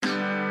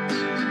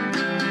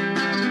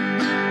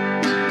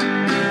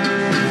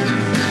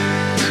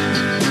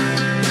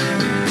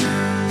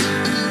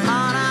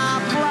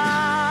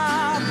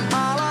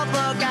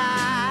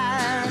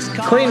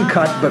Clean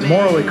cut but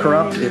morally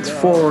corrupt, it's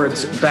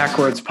Forwards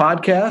Backwards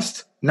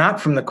podcast,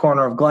 not from the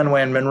corner of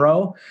Glenway and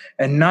Monroe,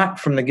 and not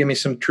from the Gimme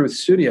Some Truth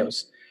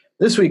studios.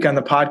 This week on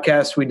the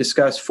podcast, we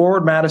discuss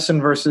Forward Madison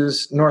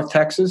versus North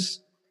Texas,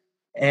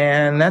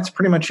 and that's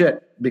pretty much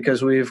it,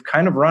 because we've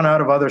kind of run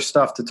out of other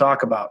stuff to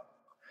talk about.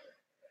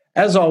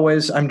 As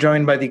always, I'm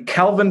joined by the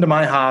Calvin to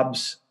my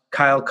Hobbes,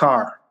 Kyle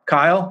Carr.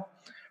 Kyle,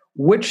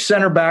 which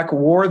center back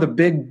wore the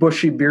big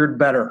bushy beard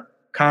better,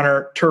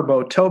 Connor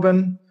Turbo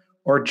Tobin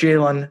or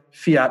Jalen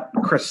Fiat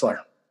Chrysler?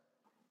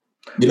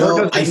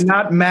 Or does it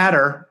not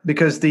matter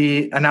because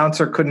the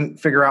announcer couldn't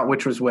figure out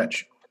which was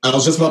which? I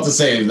was just about to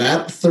say,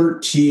 that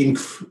 13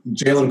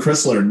 Jalen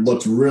Chrysler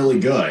looked really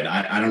good.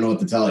 I don't know what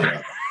to tell you.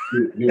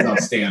 He was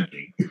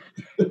outstanding.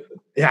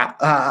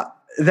 Yeah,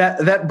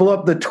 that blew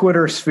up the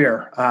Twitter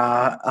sphere,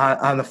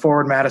 on the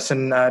Forward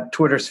Madison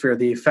Twitter sphere,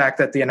 the fact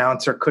that the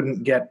announcer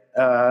couldn't get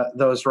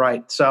those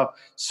right. So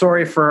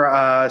sorry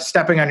for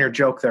stepping on your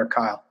joke there,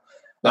 Kyle.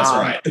 That's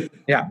right.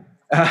 Yeah.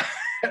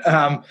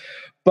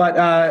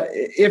 But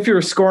if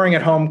you're scoring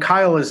at home,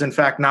 Kyle is in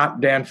fact not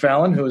Dan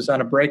Fallon, who is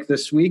on a break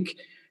this week.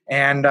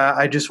 And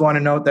I just want to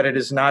note that it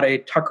is not a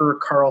Tucker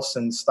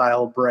Carlson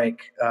style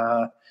break.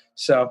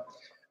 So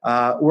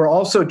we're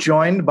also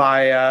joined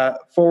by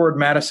Forward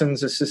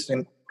Madison's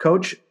assistant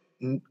coach,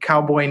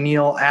 Cowboy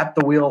Neil at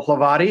the Wheel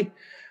Hlavati.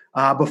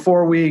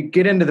 Before we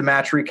get into the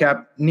match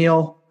recap,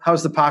 Neil,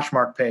 how's the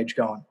Poshmark page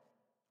going?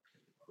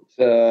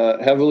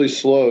 It's heavily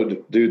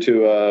slowed due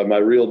to my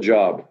real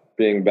job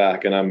being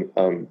back, and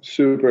I'm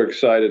super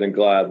excited and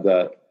glad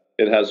that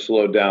it has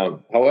slowed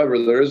down. However,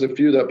 there is a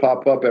few that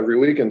pop up every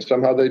week, and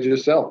somehow they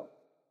just sell.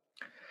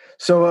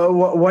 So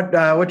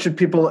what should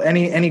people,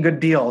 any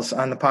good deals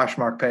on the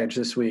Poshmark page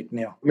this week,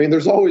 Neil? I mean,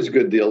 there's always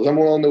good deals. I'm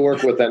willing to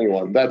work with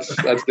anyone. That's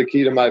the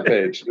key to my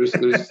page.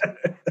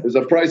 There's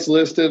a price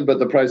listed, but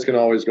the price can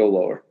always go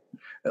lower.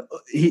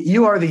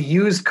 You are the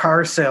used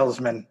car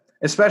salesman,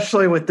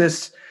 especially with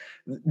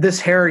this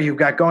hair you've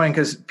got going,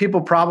 because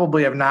people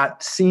probably have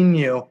not seen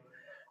you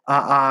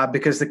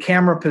because the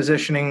camera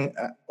positioning,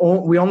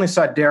 we only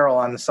saw Daryl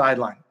on the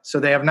sideline. So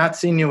they have not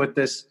seen you with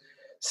this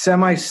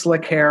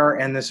semi-slick hair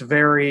and this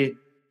very,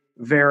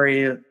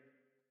 very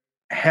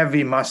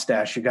heavy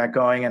mustache you got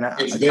going. And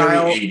it's very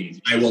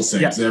 80s. I will say,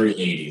 yeah. It's very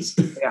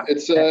 80s. Yeah.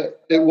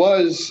 It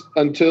was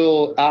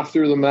until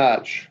after the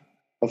match,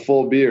 a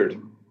full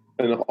beard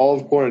and all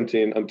of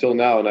quarantine until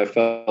now. And I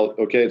felt,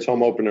 okay, it's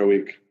home opener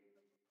week.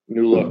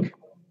 New look.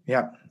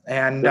 Yeah.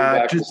 And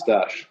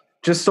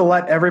just to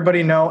let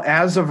everybody know,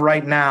 as of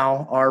right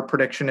now, our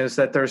prediction is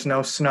that there's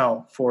no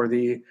snow for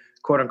the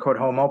quote-unquote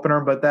home opener,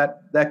 but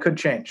that could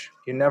change.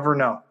 You never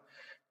know.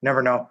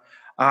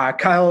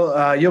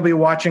 Kyle, you'll be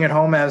watching at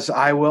home, as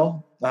I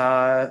will,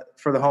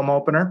 for the home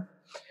opener.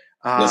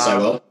 Yes, I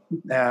will.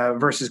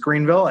 Versus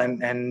Greenville.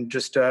 And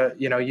just,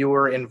 you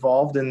were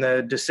involved in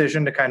the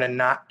decision to kind of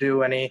not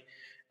do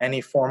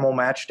any formal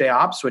match day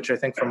ops, which I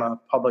think from a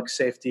public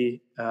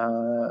safety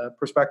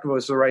perspective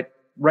was the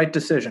right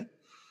decision.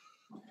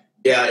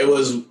 Yeah, it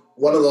was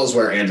one of those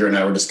where Andrew and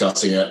I were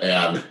discussing it,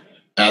 and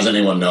as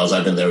anyone knows,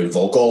 I've been very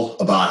vocal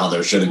about how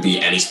there shouldn't be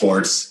any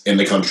sports in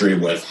the country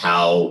with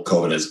how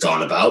COVID has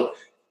gone about.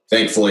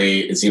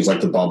 Thankfully, it seems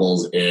like the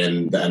bubbles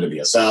in the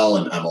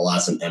NWSL and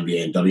MLS and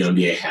NBA and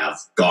WNBA have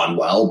gone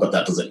well, but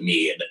that doesn't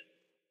mean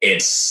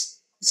it's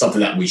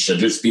something that we should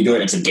just be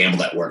doing. It's a gamble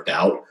that worked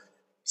out.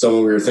 So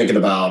when we were thinking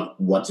about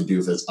what to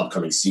do for this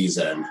upcoming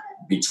season,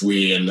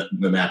 between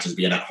the matches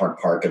being at Hart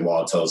Park and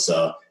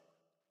Wauwatosa,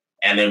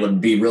 and it would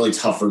be really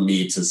tough for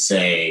me to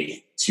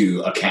say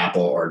to a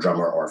capo or a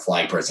drummer or a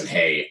flag person,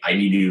 hey, I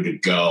need you to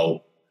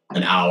go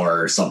an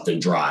hour or something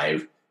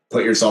drive,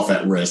 put yourself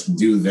at risk,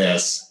 do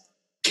this,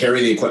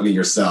 carry the equipment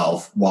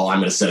yourself while I'm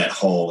going to sit at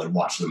home and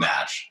watch the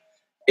match.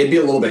 It'd be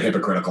a little bit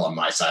hypocritical on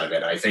my side of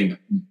it. I think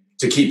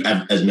to keep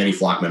as many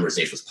flock members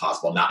safe as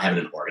possible, not having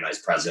an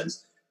organized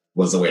presence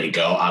was the way to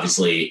go.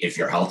 Obviously, if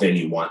you're healthy and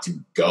you want to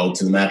go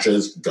to the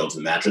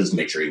matches,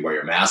 make sure you wear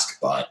your mask.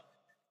 But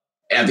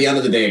at the end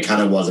of the day, it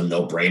kind of was a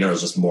no-brainer. It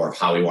was just more of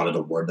how we wanted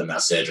to word the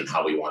message and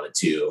how we wanted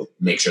to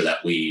make sure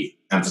that we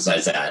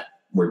emphasize that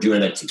we're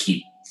doing it to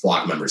keep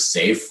flock members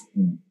safe,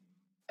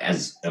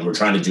 and we're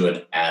trying to do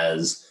it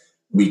as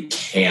we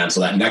can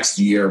so that next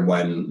year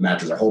when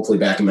matches are hopefully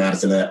back in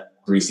Madison at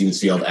Reese Stevens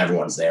Field,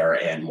 everyone's there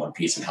in one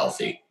piece and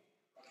healthy.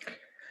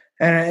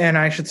 And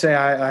I should say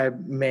I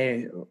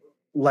may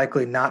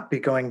likely not be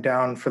going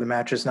down for the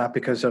matches, not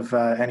because of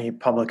any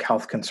public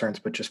health concerns,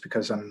 but just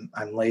because I'm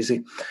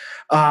lazy.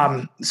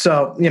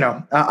 So,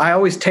 I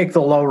always take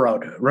the low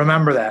road.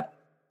 Remember that.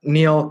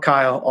 Neil,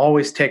 Kyle,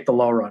 always take the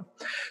low road.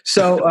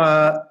 So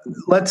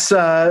let's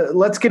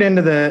get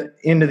into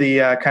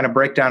the kind of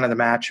breakdown of the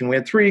match. And we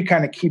had three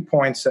kind of key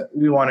points that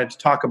we wanted to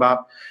talk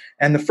about.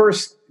 And the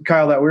first,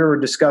 Kyle, that we were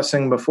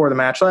discussing before the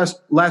match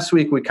last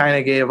week, we kind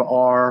of gave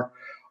our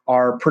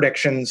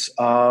predictions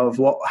of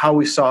how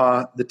we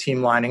saw the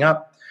team lining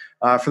up.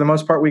 For the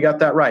most part, we got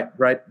that right?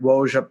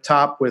 Woj up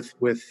top with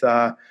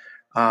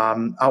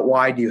out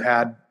wide. You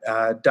had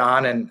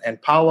Don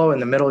and Paolo in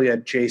the middle. You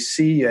had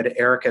JC. You had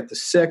Eric at the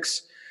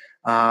 6.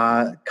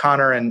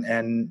 Connor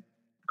and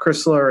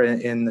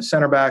Chrysler in the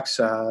center backs,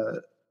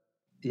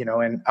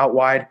 and out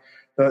wide.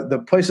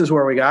 The places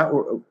where we got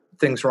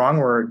things wrong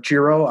were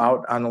Giro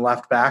out on the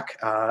left back,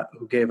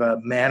 who gave a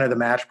man of the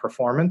match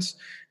performance,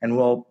 and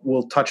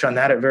we'll touch on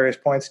that at various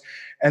points.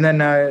 And then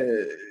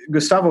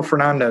Gustavo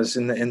Fernandez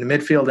in the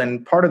midfield,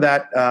 and part of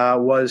that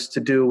was to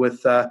do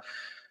with the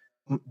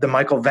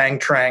Michael Vang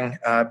Trang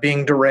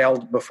being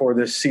derailed before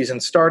this season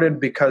started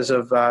because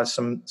of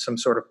some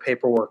sort of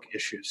paperwork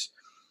issues.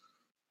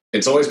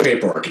 It's always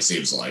paperwork, it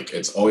seems like.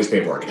 It's always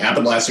paperwork. It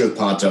happened last year with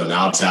Ponto.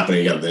 Now it's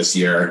happening again this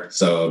year.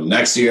 So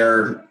next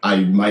year,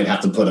 I might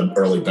have to put an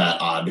early bet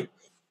on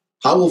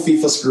how will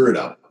FIFA screw it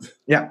up.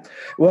 Yeah.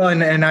 Well,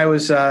 and I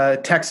was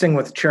texting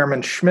with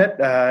Chairman Schmidt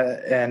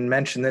and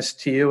mentioned this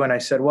to you. And I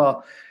said,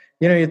 well,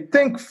 you'd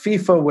think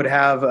FIFA would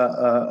have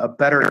a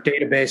better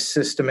database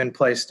system in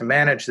place to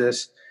manage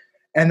this.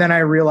 And then I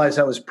realized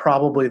that was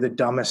probably the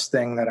dumbest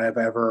thing that I've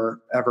ever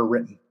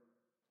written.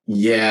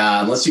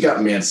 Yeah, unless you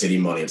got Man City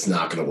money, it's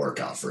not going to work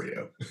out for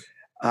you.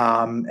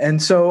 And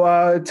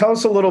so tell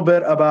us a little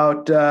bit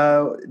about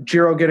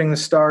Giro getting the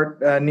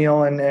start,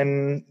 Neil,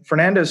 and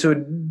Fernandez, who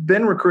had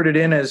been recruited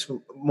in as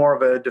more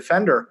of a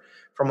defender,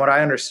 from what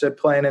I understood,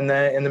 playing in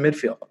the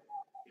midfield.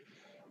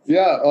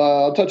 Yeah,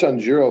 I'll touch on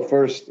Giro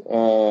first.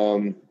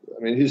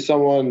 He's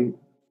someone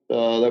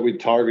that we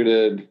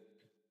targeted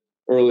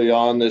early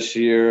on this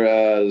year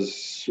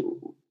as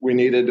we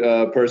needed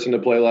a person to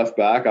play left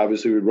back.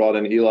 Obviously, we brought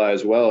in Eli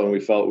as well, and we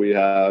felt we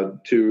had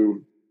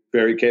two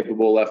very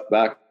capable left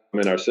back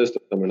in our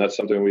system. And that's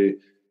something we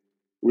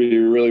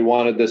really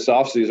wanted this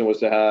offseason, was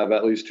to have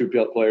at least two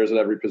players at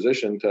every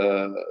position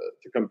to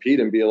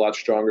compete and be a lot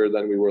stronger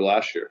than we were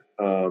last year.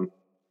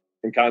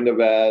 And kind of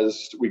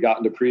as we got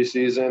into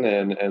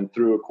preseason and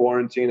through a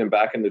quarantine and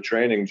back into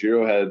training,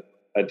 Giro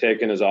had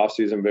taken his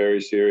offseason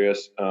very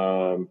serious.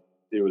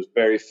 He was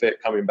very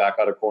fit coming back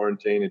out of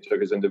quarantine. He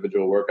took his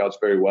individual workouts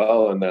very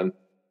well, and then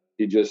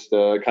he just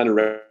kind of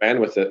ran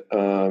with it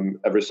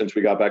ever since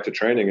we got back to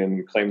training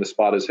and claimed the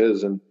spot as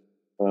his. And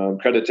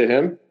credit to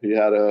him. He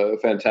had a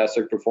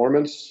fantastic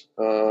performance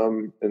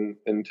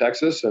in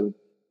Texas, and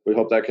we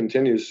hope that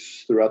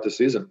continues throughout the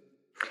season.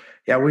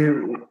 Yeah,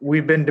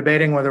 we've been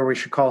debating whether we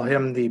should call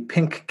him the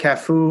Pink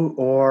Cafu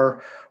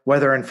or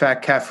whether, in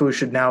fact, Cafu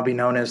should now be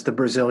known as the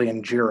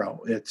Brazilian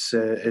Giro. It's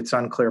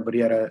unclear, but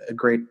he had a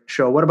great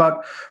show. What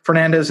about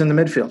Fernandez in the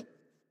midfield?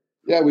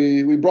 Yeah,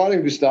 we brought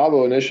in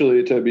Gustavo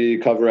initially to be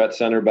cover at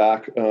center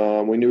back.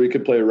 We knew he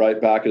could play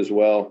right back as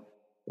well.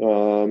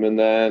 And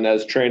then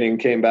as training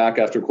came back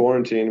after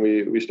quarantine,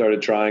 we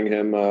started trying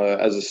him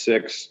as a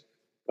 6,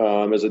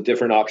 as a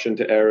different option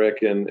to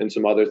Eric and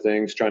some other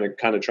things,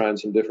 trying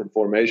some different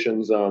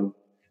formations. And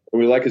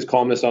we like his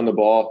calmness on the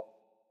ball.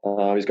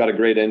 He's got a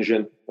great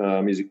engine.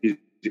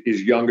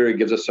 He's younger. He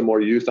gives us some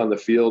more youth on the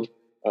field.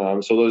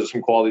 So those are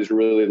some qualities we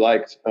really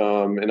liked.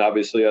 And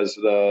obviously, as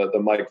the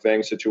Mike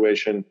Vang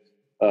situation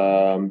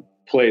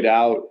played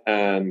out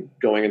and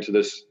going into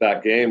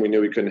that game, we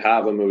knew we couldn't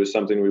have him. It was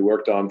something we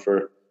worked on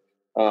for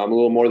a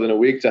little more than a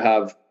week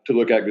to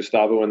look at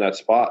Gustavo in that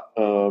spot.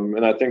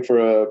 And I think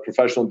for a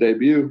professional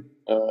debut,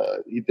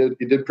 he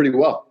did pretty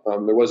well.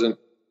 There wasn't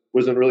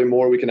really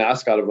more we can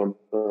ask out of him.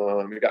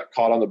 He got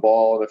caught on the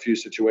ball in a few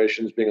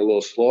situations, being a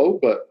little slow,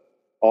 but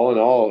all in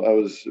all, I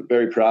was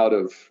very proud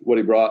of what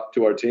he brought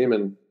to our team.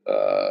 And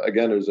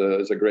again, it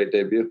was a great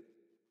debut.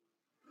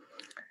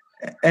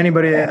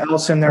 Anybody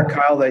else in there,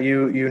 Kyle, that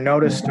you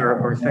noticed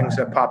or things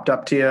that popped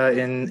up to you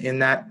in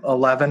that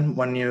 11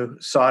 when you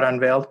saw it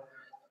unveiled?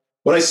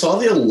 When I saw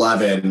the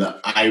 11,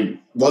 I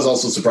was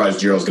also surprised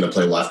Giro was going to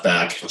play left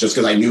back, just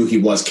because I knew he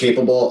was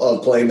capable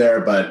of playing there,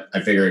 but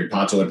I figured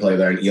Pato would play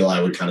there and Eli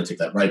would kind of take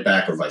that right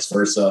back or vice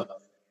versa.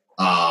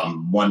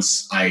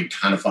 Once I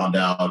kind of found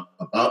out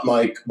about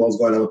Mike, what was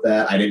going on with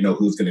that, I didn't know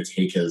who was going to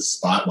take his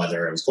spot,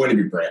 whether it was going to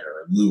be Brandon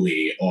or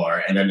Louis,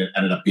 and then it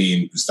ended up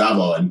being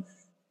Gustavo. And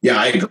yeah,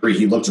 I agree.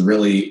 He looked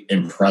really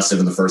impressive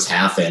in the first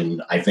half,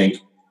 and I think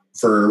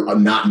for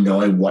not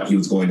knowing what he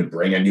was going to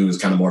bring, I knew he was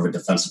kind of more of a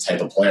defensive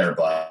type of player,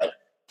 but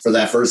for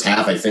that first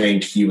half, I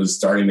think he was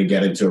starting to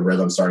get into a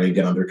rhythm, starting to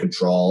get under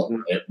control.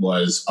 It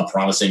was a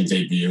promising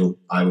debut,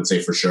 I would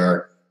say, for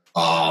sure.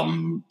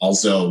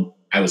 Also,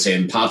 I would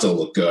say Pato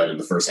looked good in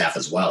the first half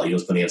as well. He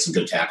was putting in some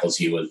good tackles.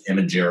 Him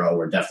and Giro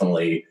were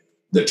definitely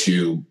the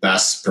two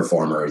best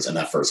performers in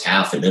that first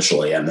half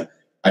initially. And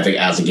I think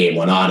as the game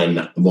went on,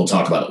 and we'll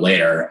talk about it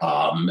later,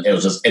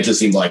 it just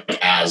seemed like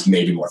as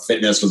maybe more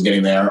fitness was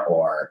getting there,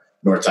 or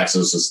North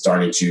Texas was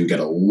starting to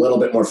get a little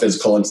bit more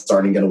physical and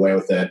starting to get away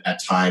with it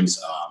at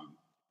times.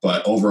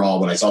 But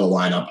overall, when I saw the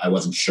lineup, I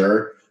wasn't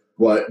sure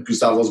what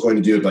Gustavo was going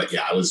to do. But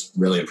yeah, I was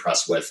really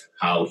impressed with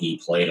how he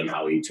played and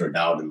how he turned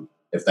out. And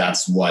if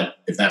that's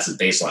his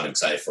baseline, I'm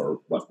excited for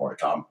what's more to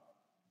come.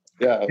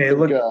 Yeah, I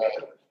think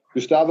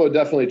Gustavo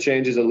definitely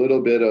changes a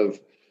little bit of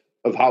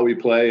how we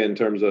play in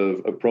terms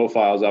of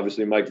profiles.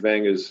 Obviously, Mike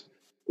Vang is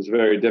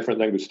very different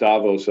than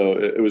Gustavo, so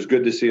it was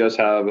good to see us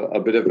have a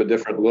bit of a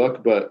different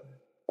look, but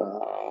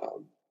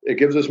it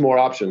gives us more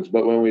options.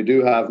 But when we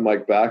do have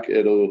Mike back,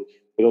 it'll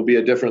it'll be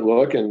a different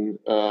look, and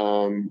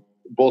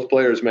both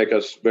players make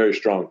us very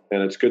strong,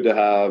 and it's good to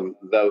have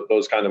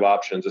those kind of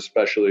options,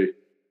 especially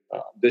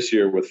this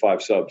year with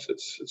 5 subs.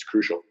 It's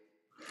crucial.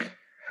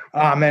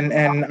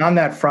 And on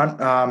that front,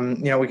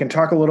 we can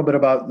talk a little bit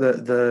about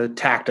the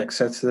tactics.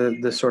 That's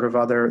the sort of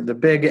the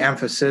big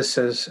emphasis,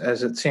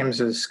 as it seems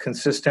is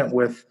consistent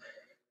with,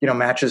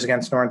 matches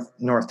against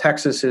North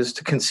Texas, is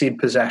to concede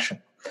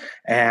possession.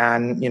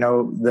 And,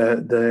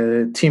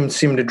 the team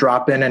seemed to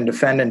drop in and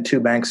defend in 2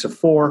 banks of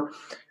 4,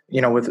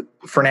 with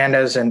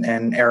Fernandez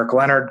and Eric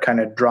Leonard kind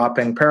of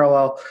dropping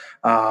parallel.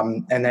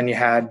 And then you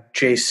had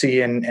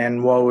JC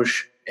and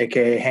Woj,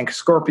 aka Hank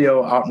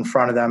Scorpio, out in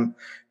front of them,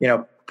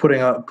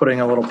 putting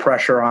a little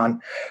pressure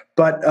on.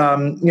 But,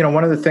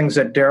 one of the things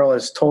that Daryl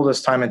has told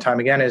us time and time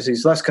again is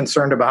he's less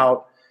concerned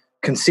about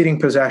conceding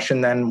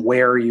possession than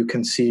where you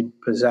concede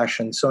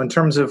possession. So in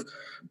terms of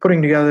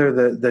putting together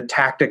the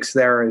tactics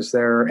there, is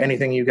there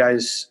anything you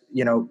guys,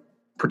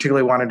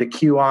 particularly wanted to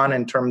cue on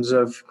in terms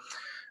of,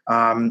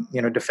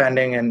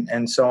 defending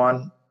and so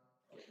on?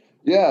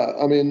 Yeah,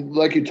 I mean,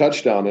 like you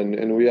touched on,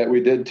 and we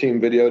did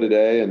team video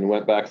today and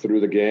went back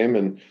through the game,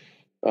 and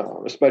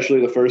especially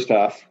the first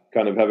half,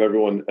 kind of have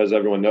everyone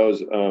knows,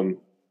 the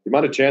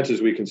amount of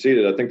chances we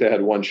conceded. I think they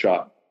had 1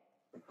 shot.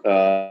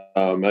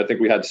 I think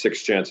we had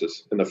 6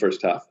 chances in the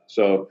first half.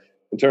 So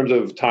in terms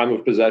of time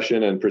of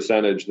possession and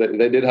percentage,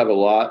 they did have a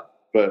lot,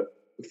 but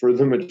for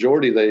the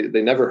majority,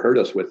 they never hurt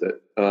us with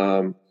it.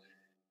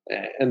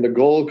 And the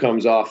goal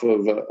comes off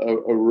of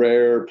a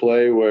rare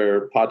play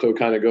where Pato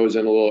kind of goes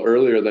in a little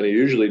earlier than he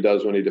usually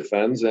does when he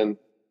defends. And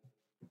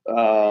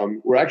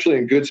we're actually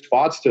in good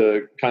spots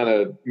to kind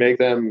of make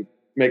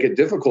it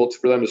difficult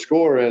for them to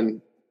score.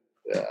 And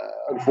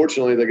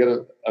unfortunately, they get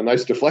a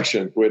nice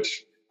deflection,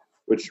 which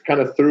kind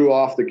of threw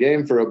off the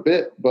game for a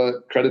bit,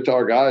 but credit to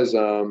our guys.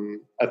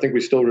 I think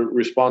we still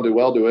responded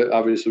well to it.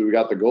 Obviously, we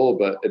got the goal,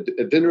 but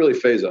it didn't really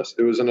faze us.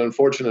 It was an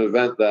unfortunate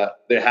event that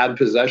they had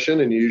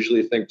possession, and you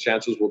usually think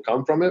chances will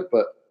come from it.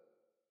 But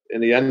in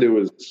the end, it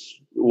was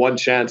 1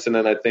 chance, and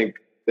then I think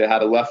they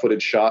had a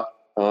left-footed shot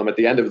at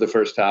the end of the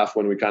first half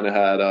when we kind of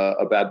had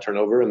a bad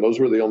turnover, and those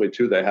were the only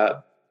 2 they had.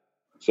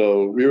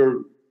 So we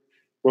were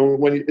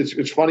when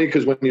it's funny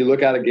because when you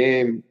look at a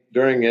game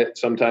during it,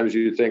 sometimes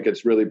you think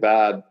it's really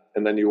bad,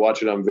 and then you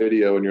watch it on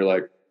video and you're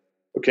like,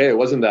 okay, it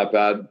wasn't that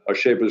bad. Our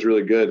shape was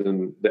really good,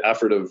 and the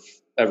effort of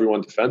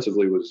everyone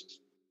defensively was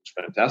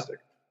fantastic.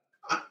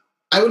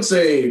 I would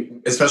say,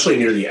 especially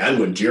near the end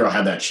when Giro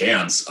had that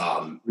chance,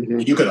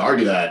 you could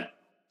argue that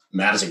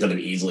Madison could have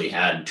easily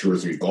had 2 or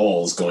 3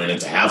 goals going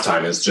into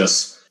halftime. It's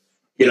just,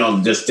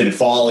 just didn't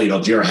fall.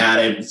 Giro had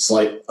it,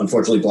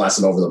 unfortunately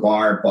blasted over the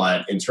bar.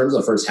 But in terms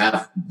of the first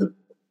half,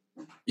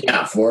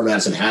 Florida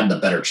Madison had the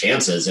better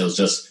chances. It was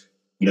just,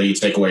 you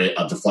take away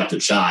a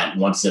deflected shot.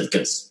 Once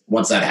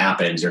that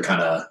happens, you're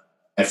kind of,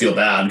 I feel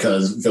bad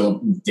because Phil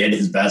did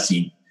his best.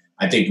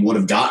 I think would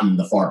have gotten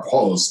the far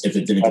post if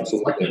it didn't get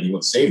deflected. He would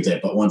have saved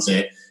it. But once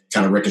it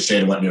kind of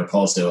ricocheted and went near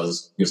post, it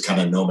was kind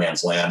of no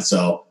man's land.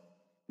 So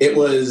it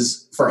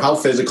was, for how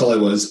physical it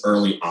was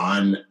early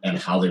on and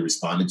how they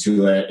responded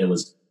to it, it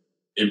was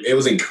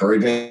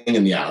encouraging.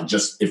 And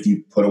just if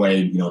you put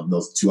away,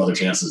 those 2 other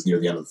chances near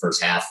the end of the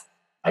first half,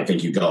 I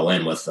think you go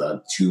in with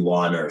a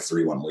 2-1 or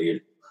 3-1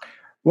 lead.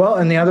 Well,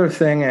 and the other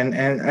thing,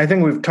 and I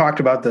think we've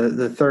talked about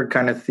the third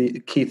kind of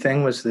key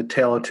thing was the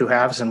tale of 2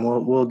 halves, and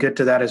we'll get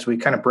to that as we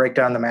kind of break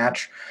down the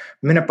match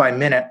minute by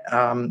minute.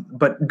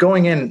 But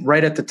going in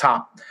right at the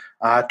top,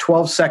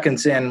 12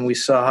 seconds in, we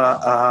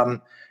saw,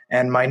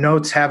 and my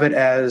notes have it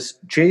as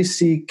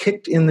JC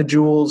kicked in the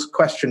jewels, ?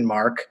 Claim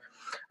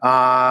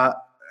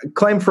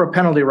for a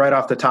penalty right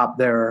off the top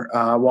there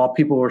while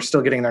people were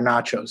still getting their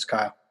nachos,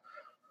 Kyle.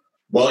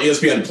 Well,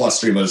 ESPN Plus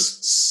stream was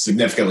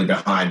significantly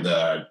behind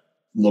the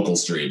local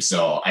stream,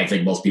 so I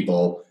think most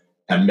people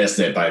have missed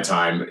it by the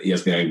time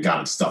ESPN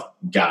got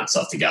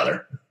itself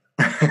together.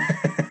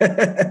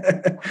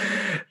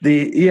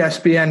 The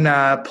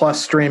ESPN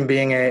Plus stream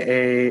being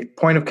a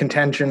point of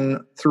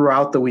contention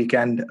throughout the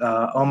weekend.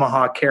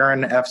 Omaha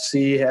Karen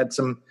FC had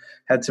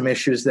some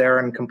issues there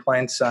and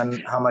complaints on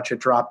how much it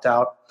dropped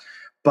out.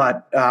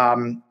 But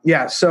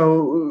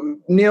so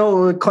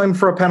Neil claimed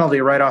for a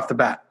penalty right off the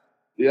bat.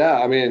 Yeah,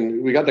 I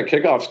mean, we got the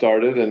kickoff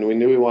started, and we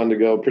knew we wanted to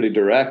go pretty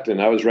direct, and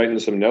I was writing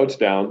some notes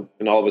down,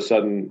 and all of a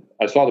sudden,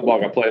 I saw the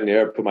ball got played in the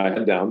air, put my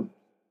head down,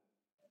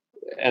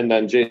 and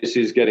then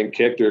JC's getting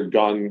kicked or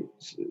gone.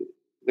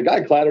 The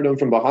guy clattered him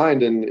from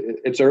behind, and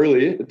it's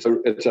early. It's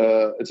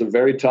a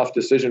very tough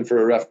decision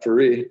for a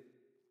referee,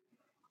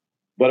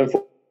 but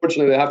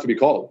unfortunately, they have to be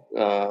called.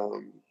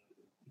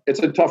 It's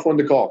a tough one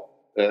to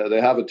call.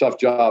 They have a tough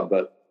job,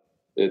 but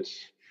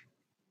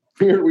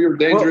we were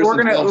dangerous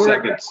in 12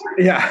 seconds.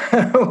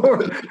 Yeah,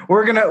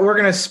 we're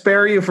gonna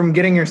spare you from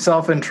getting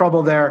yourself in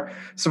trouble there.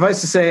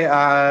 Suffice to say,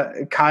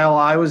 Kyle,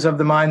 I was of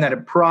the mind that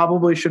it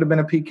probably should have been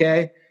a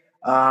PK.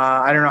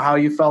 I don't know how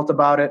you felt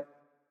about it.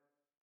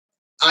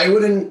 I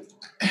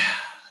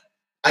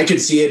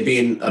could see it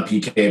being a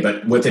PK,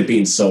 but with it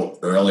being so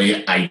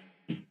early, I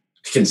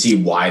can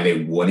see why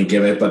they wouldn't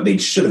give it, but they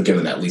should have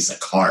given at least a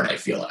card. I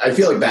feel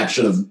like that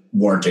should have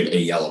warranted a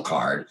yellow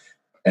card,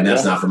 and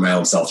that's not for my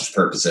own selfish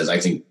purposes. I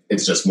think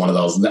it's just one of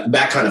those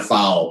that kind of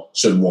foul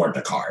should warrant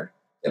a card,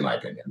 in my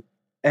opinion.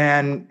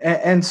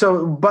 And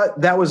so, but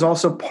that was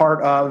also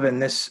part of,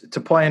 and this to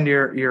play into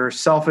your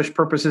selfish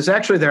purposes.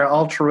 Actually, they're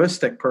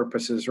altruistic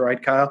purposes,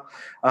 right, Kyle?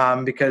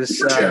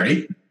 Because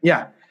charity.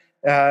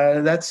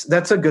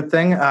 That's a good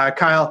thing.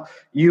 Kyle,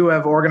 you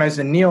have organized,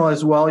 and Neil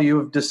as well. You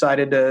have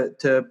decided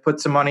to put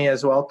some money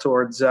as well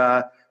towards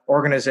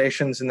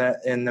organizations in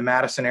the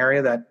Madison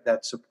area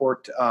that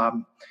support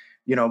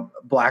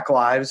Black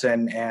lives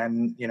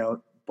and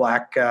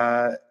Black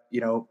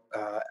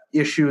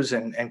issues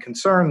and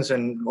concerns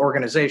and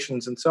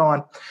organizations and so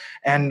on.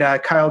 And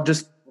Kyle,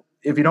 just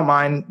if you don't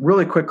mind,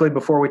 really quickly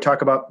before we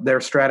talk about their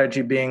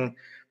strategy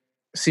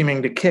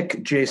seeming to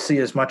kick JC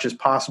as much as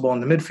possible in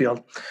the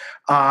midfield,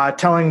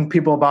 telling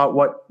people about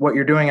what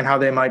you're doing and how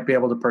they might be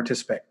able to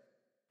participate.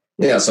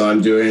 Yeah, so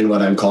I'm doing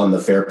what I'm calling the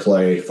Fair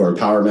Play for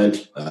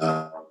Empowerment.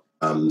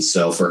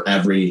 So for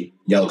every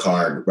yellow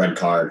card, red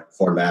card,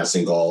 Ford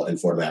Madison goal, and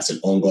Ford Madison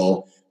own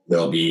goal,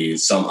 there'll be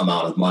some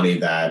amount of money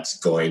that's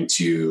going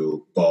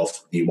to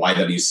both the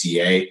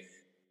YWCA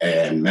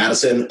and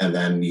Madison, and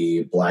then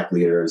the Black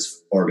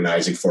Leaders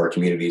Organizing for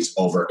Communities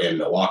over in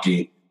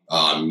Milwaukee.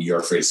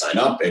 You're free to sign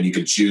up, and you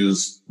can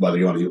choose whether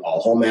you want to do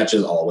all home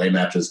matches, all away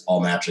matches, all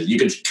matches. You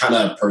can kind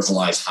of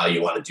personalize how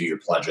you want to do your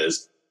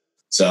pledges.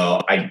 So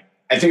I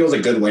think it was a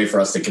good way for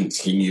us to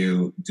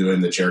continue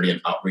doing the charity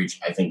and outreach.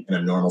 I think in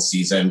a normal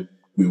season,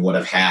 we would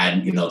have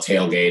had,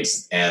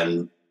 tailgates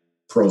and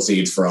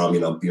proceeds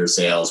from, beer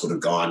sales would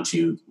have gone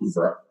to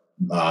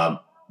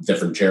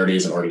different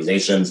charities and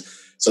organizations.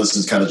 So this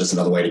is kind of just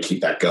another way to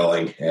keep that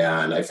going.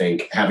 And I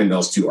think having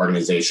those two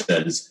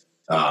organizations,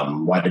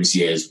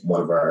 YWCA is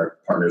one of our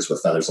partners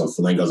with Feathers and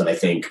Flamingos. And I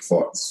think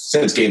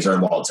since games are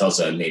in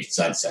Wauwatosa, it made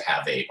sense to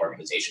have a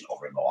organization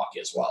over in Milwaukee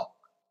as well.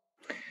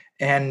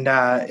 And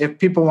if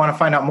people want to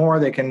find out more,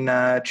 they can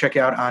check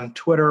out on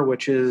Twitter,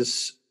 which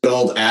is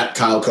build at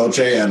Kyle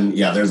Koche. And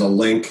there's a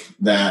link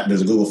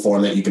there's a Google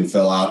form that you can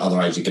fill out.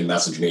 Otherwise, you can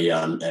message me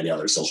on any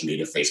other social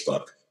media,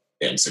 Facebook,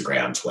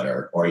 Instagram,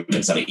 Twitter, or you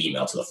can send an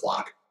email to the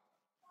flock.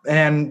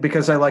 And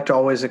because I like to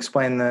always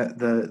explain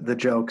the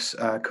jokes,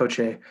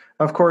 Coche,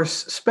 of course,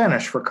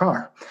 Spanish for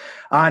car.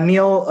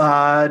 Neil,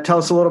 tell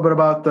us a little bit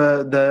about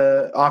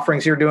the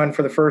offerings you're doing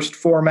for the first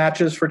 4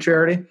 matches for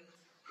charity.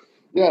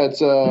 Yeah,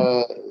 it's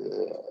a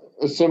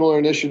similar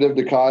initiative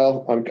to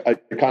Kyle. I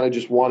kind of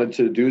just wanted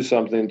to do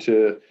something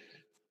to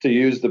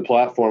use the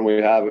platform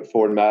we have at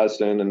Ford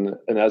Madison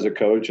and as a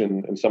coach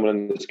and someone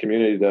in this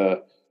community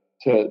to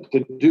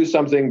do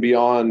something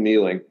beyond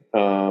kneeling.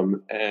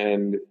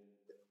 And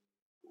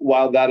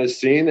while that is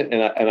seen,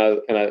 and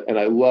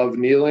I love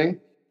kneeling,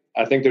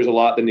 I think there's a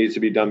lot that needs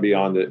to be done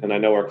beyond it. And I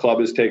know our club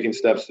is taking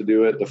steps to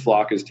do it. The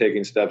flock is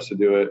taking steps to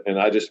do it. And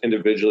I just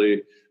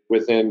individually,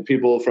 within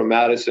people from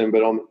Madison,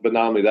 but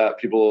not only that,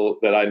 people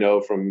that I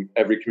know from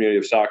every community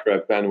of soccer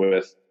I've been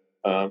with,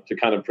 to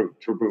kind of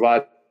to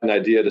provide an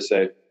idea to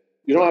say,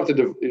 you don't have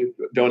to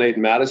donate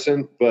in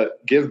Madison,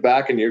 but give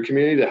back in your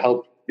community to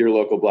help your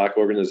local Black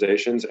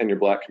organizations and your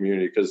Black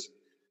community, because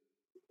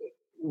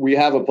we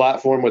have a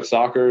platform with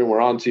soccer and we're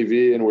on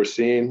TV and we're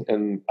seen.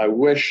 And I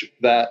wish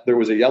that there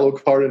was a yellow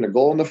card and a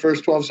goal in the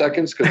first 12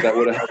 seconds, because that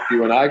would have helped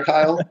you and I,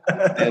 Kyle.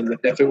 And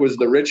if it was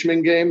the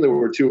Richmond game, there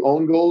were 2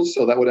 own goals,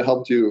 so that would have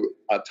helped you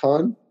a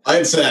ton. I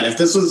had said if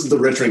this was the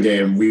Richmond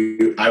game,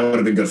 I would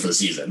have been good for the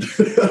season.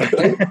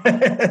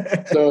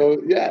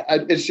 So yeah,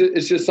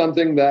 it's just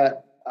something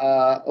that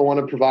I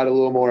want to provide a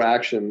little more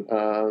action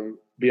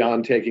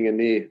beyond taking a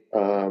knee.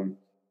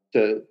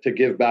 To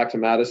give back to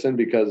Madison,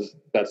 because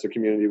that's the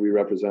community we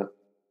represent.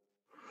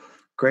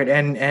 Great.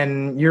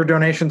 And your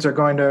donations are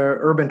going to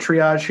Urban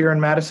Triage here in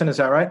Madison. Is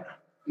that right?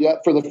 Yeah.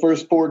 For the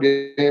first 4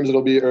 games,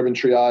 it'll be Urban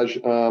Triage.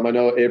 I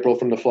know April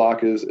from the flock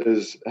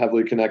is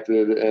heavily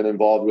connected and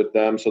involved with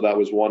them. So that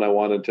was one I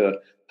wanted to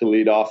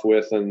lead off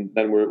with. And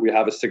then we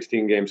have a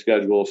 16-game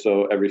schedule.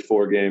 So every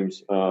 4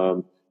 games,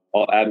 I'll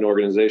add an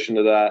organization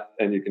to that,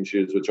 and you can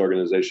choose which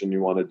organization you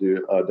want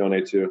to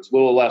donate to. It's a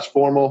little less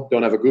formal.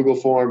 Don't have a Google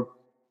form.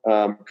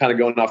 Kind of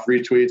going off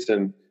retweets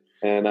and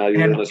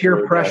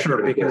peer pressure,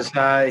 because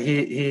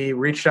he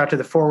reached out to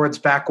the Forwards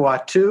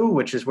Backwat 2,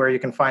 which is where you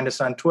can find us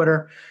on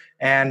Twitter,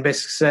 and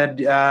basically said,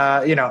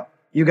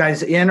 you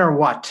guys in or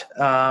what?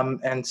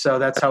 And so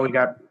that's how we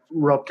got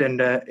roped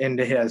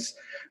into his.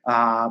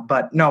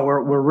 But no,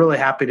 we're really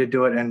happy to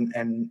do it,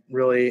 and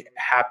really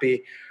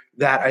happy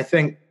that I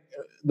think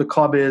the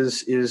club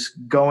is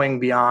going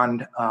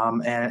beyond,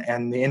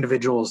 and the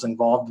individuals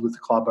involved with the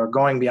club are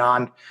going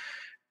beyond,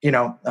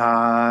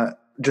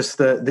 just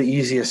the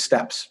easiest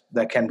steps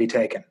that can be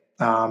taken.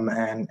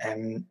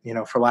 And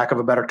for lack of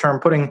a better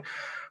term,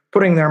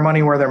 putting their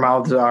money where their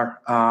mouths are.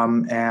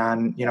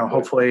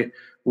 Hopefully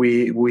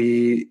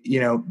we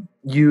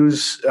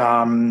use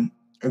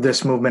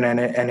this movement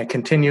and it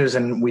continues,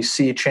 and we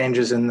see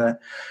changes in the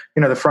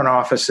front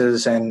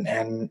offices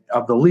and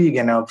of the league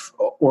and of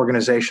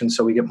organizations.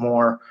 So we get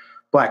more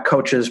Black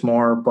coaches,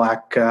 more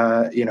Black,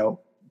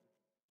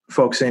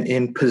 folks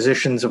in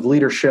positions of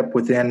leadership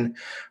within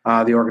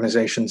the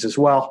organizations as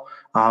well.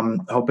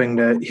 Hoping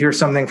to hear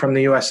something from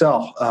the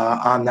USL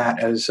on that,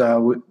 as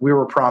we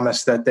were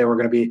promised that they were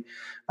going to be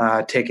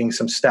taking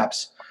some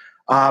steps.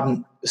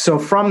 So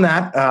from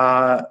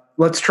that,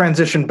 let's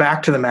transition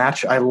back to the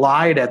match. I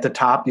lied at the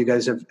top. You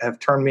guys have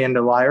turned me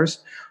into liars.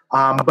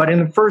 But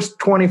in the first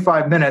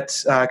 25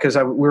 minutes, because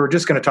we were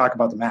just going to talk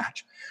about the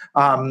match,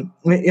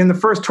 in the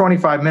first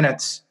 25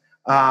 minutes,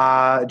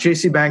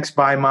 JC Banks,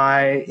 by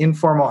my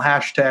informal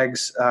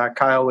hashtags,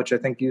 Kyle, which I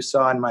think you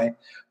saw in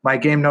my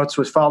game notes,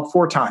 was fouled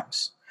 4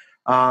 times,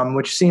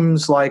 which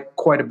seems like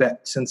quite a bit,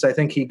 since I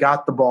think he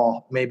got the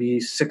ball maybe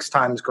 6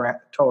 times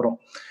total.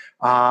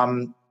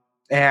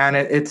 And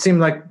it seemed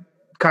like,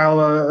 Kyle,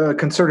 a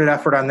concerted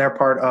effort on their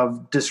part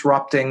of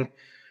disrupting,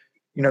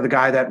 the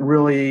guy that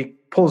really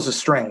pulls the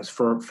strings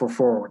for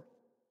forward.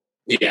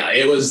 Yeah,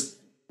 it was,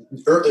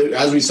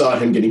 as we saw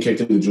him getting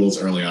kicked in the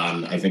jewels early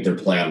on, I think their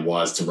plan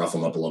was to rough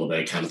him up a little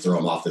bit, kind of throw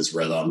him off his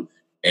rhythm,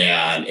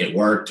 and it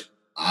worked.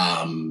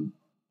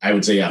 I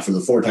would say, for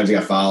the 4 times he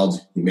got fouled,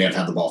 he may have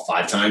had the ball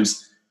 5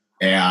 times.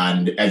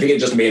 And I think it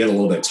just made it a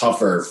little bit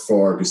tougher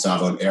for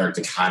Gustavo and Eric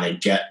to kind of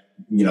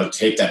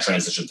take that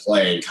transition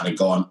play and kind of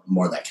go on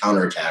more of that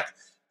counterattack.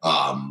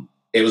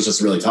 It was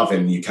just really tough,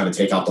 and you kind of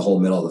take out the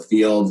whole middle of the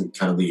field,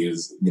 kind of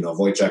leaves,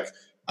 Wojciech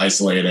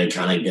isolated,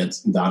 kind of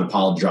gets Don and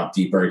Paul drop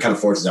deeper. It kind of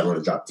forces everyone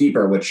to drop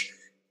deeper, which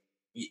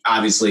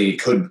obviously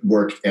could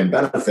work and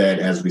benefit,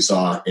 as we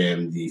saw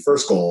in the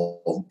first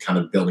goal, kind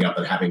of building up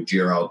and having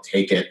Giro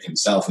take it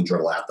himself and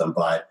dribble at them.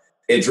 But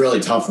it's really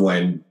tough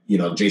when,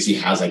 JC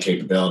has that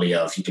capability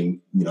of, he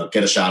can,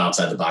 get a shot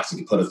outside the box. He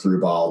can put a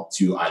through ball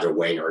to either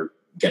wing or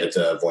get it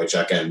to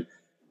Wojciech. And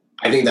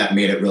I think that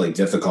made it really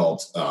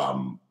difficult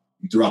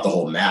throughout the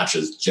whole match,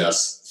 is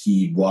just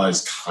he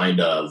was kind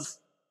of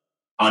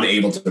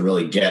unable to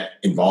really get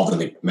involved in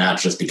the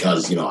match, just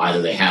because,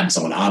 either they had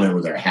someone on him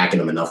or they're hacking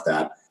him enough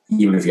that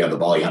even if you had the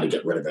ball, you had to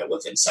get rid of it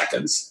within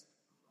seconds.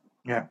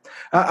 Yeah.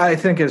 I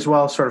think as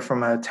well, sort of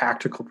from a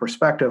tactical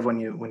perspective, when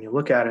you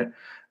look at it,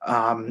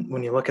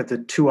 when you look at the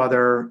 2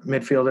 other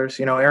midfielders,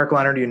 Eric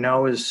Leonard,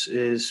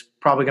 is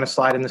probably going to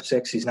slide in the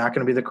 6. He's not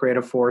going to be the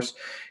creative force.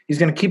 He's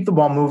going to keep the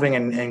ball moving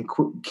and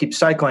keep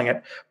cycling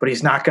it, but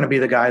he's not going to be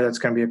the guy that's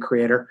going to be a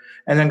creator.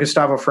 And then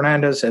Gustavo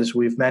Fernandez, as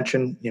we've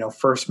mentioned,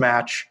 first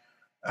match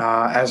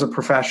as a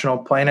professional,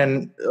 playing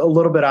in a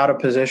little bit out of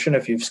position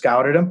if you've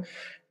scouted him,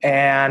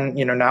 and,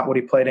 not what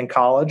he played in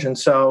college. And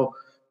so,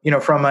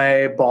 from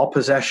a ball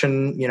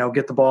possession,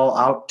 get the ball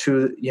out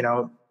to,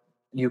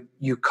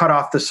 you cut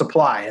off the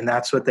supply, and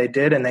that's what they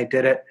did. And they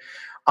did it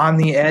on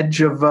the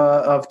edge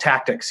of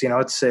tactics.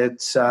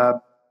 It's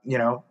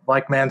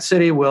like Man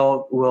City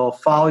will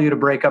follow you to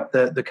break up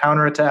the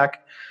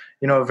counterattack,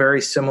 a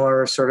very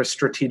similar sort of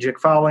strategic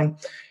fouling.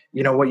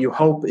 What you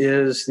hope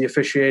is the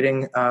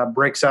officiating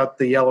breaks out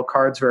the yellow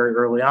cards very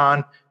early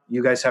on.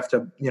 You guys have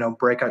to,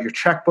 break out your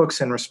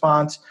checkbooks in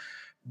response.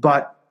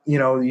 But,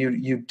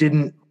 you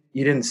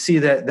didn't see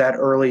that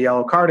early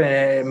yellow card, and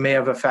it may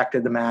have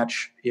affected the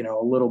match,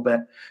 a little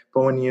bit.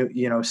 But when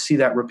you see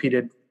that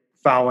repeated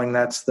fouling,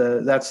 that's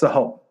the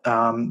hope.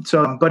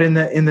 But in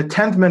the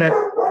 10th minute,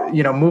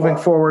 moving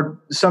forward,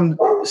 some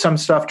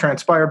stuff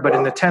transpired. But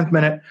in the 10th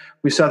minute,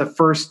 we saw the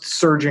first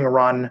surging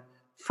run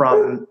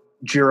from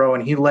Giro,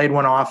 and he laid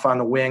one off on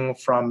the wing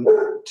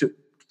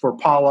for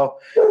Paulo,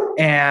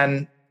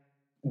 and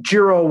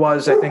Giro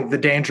was, I think, the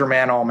danger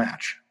man all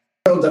match.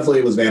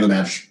 Definitely was man of the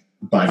match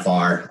by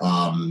far.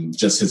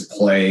 Just his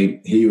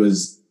play, he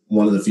was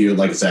one of the few,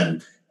 like I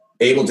said,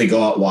 able to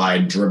go out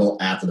wide,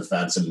 dribble at the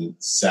defense, and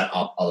set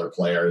up other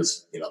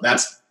players.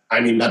 That's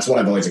what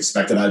I've always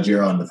expected out of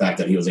Giro, and the fact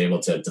that he was able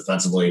to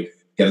defensively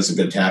get us some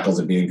good tackles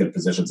and be in good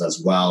positions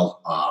as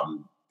well.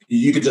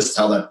 You could just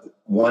tell that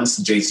once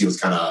JC was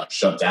kind of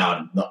shut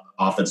down, the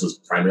offense was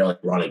primarily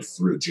running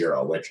through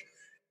Giro, which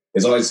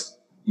is always,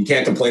 you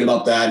can't complain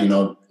about that.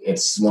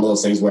 It's one of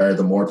those things where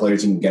the more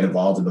players you can get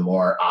involved and the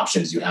more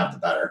options you have, the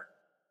better.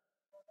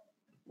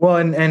 Well,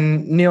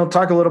 and Neil,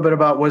 talk a little bit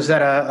about, was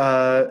that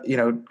a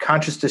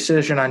conscious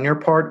decision on your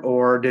part,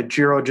 or did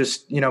Giro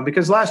just,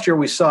 because last year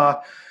we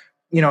saw,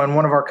 and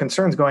one of our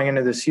concerns going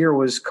into this year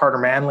was Carter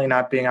Manley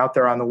not being out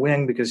there on the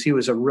wing, because he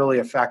was a really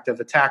effective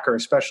attacker,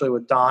 especially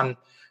with Don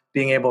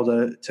being able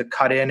to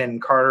cut in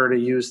and Carter to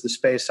use the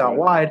space out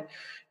wide.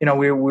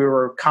 We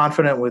were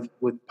confident with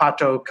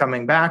Pato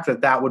coming back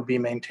that would be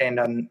maintained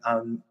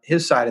on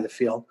his side of the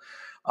field.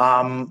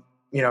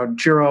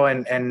 Giro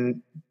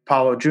and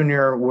Paulo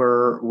Jr.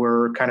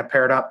 were kind of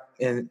paired up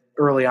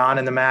early on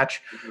in the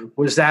match. Mm-hmm.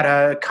 Was that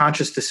a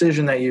conscious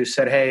decision that you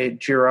said, hey,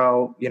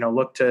 Giro,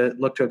 look to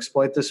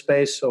exploit this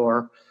space,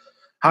 or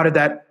how did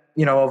that,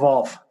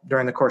 evolve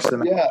during the course of the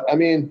match?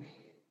 Yeah,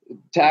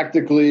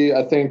 tactically,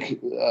 I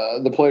think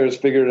the players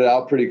figured it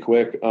out pretty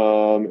quick.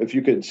 If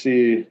you could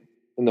see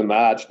in the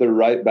match, their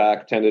right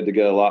back tended to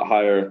get a lot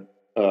higher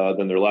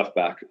than their left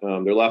back.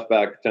 Their left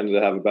back tended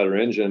to have a better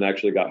engine,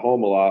 actually got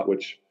home a lot,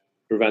 which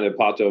prevented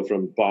Pato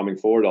from bombing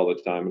forward all the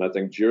time. And I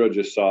think Giro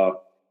just saw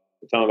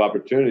a ton of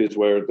opportunities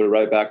where their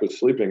right back was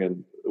sleeping.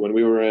 And when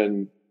we were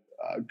in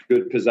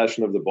good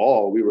possession of the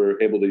ball, we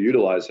were able to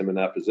utilize him in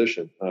that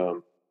position.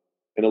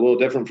 And a little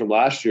different from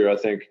last year, I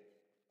think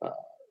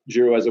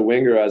Giro as a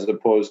winger, as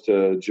opposed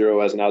to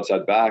Giro as an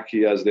outside back,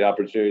 he has the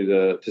opportunity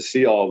to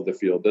see all of the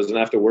field, doesn't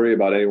have to worry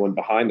about anyone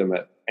behind him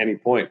at any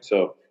point.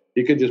 So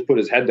he could just put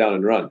his head down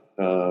and run.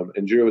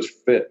 And Giro is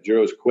fit.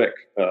 Giro is quick.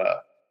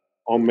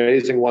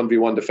 Amazing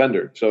 1v1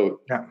 defender.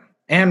 So yeah.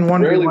 And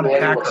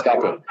 1v1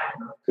 attacker.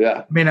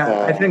 Yeah. I mean,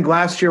 I think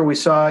last year we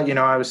saw,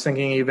 I was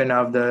thinking even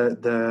of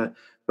the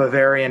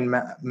Bavarian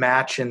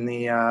match in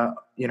the,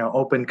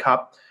 Open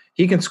Cup.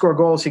 He can score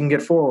goals. He can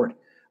get forward.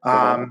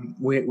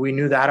 We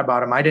knew that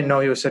about him. I didn't know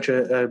he was such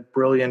a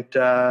brilliant,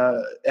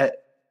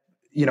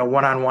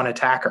 one-on-one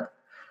attacker.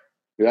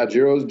 Yeah,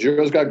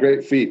 Giro's got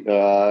great feet.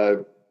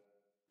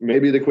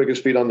 Maybe the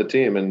quickest feet on the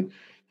team. And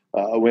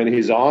when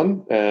he's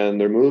on and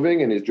they're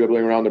moving and he's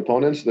dribbling around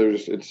opponents,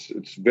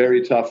 it's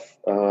very tough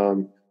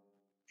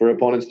for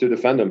opponents to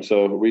defend him.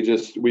 So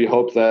we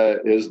hope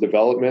that his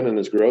development and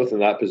his growth in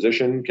that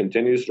position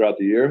continues throughout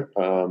the year.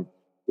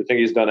 We think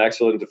he's done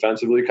excellent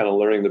defensively, kind of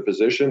learning the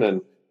position,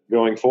 and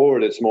going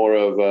forward, it's more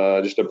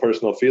of just a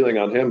personal feeling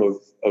on him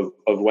of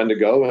when to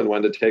go and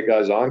when to take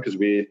guys on, because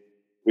we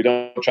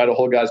don't try to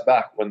hold guys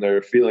back when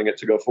they're feeling it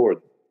to go forward.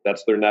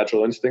 That's their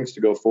natural instincts,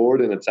 to go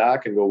forward and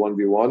attack and go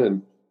 1v1,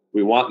 and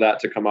we want that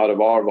to come out of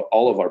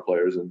all of our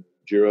players. And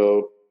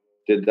Giro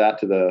did that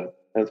to the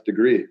nth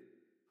degree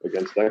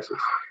against Texas.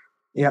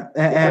 Yeah,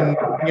 and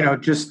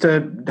just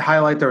to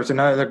highlight, there was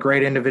another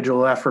great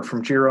individual effort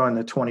from Giro in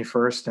the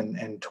 21st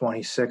and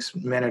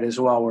 26th minute as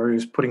well, where he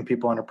was putting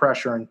people under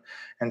pressure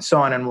and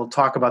so on. And we'll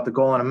talk about the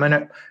goal in a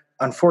minute.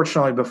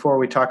 Unfortunately, before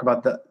we talk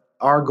about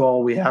our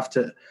goal, we have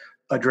to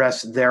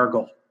address their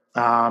goal.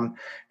 A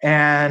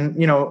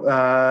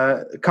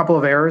couple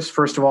of errors.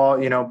 First of all,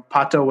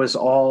 Pato was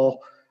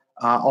all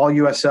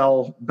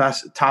USL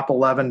best top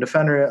 11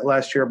 defender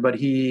last year, but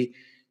he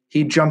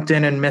jumped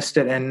in and missed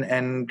it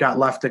and got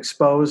left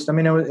exposed. I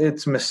mean,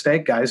 it's a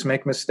mistake. Guys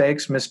make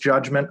mistakes,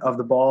 misjudgment of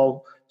the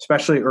ball,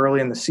 especially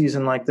early in the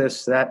season like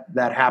this. That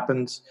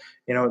happens.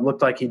 It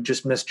looked like he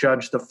just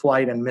misjudged the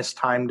flight and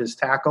mistimed his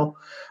tackle.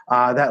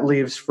 That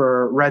leaves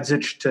for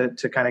Redzic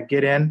to kind of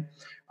get in.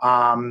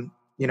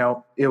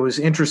 It was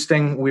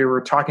interesting. We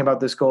were talking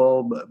about this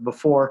goal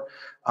before,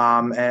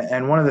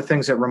 and one of the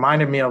things that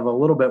reminded me of a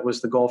little bit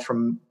was the goal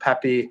from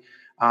Pepe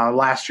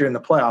last year in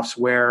the playoffs,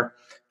 where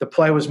the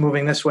play was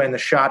moving this way and the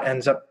shot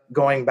ends up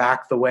going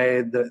back the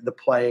way the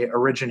play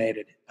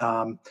originated,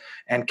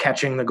 and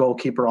catching the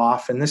goalkeeper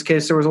off. In this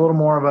case, there was a little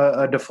more of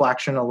a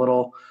deflection, a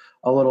little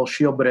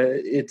shield, but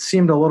it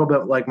seemed a little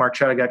bit like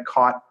Marchetta got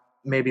caught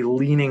maybe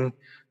leaning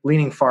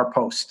far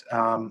post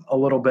a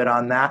little bit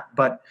on that.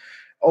 But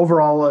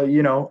overall,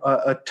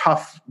 a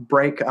tough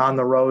break on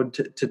the road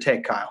to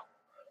take, Kyle.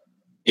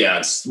 Yeah,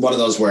 it's one of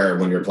those where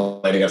when you're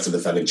playing against the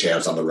defending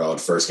champs on the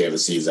road, first game of the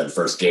season,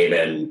 first game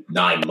in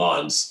 9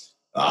 months,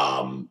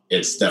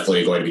 it's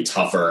definitely going to be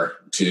tougher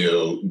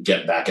to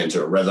get back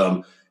into a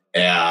rhythm.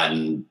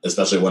 And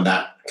especially when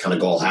that kind of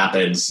goal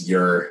happens,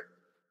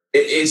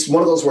 it's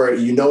one of those where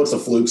it's a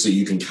fluke, so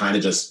you can kind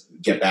of just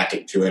get back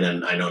into it.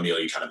 And I know, Neil,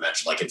 you kind of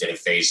mentioned like it didn't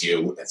phase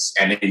you.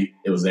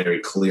 It was very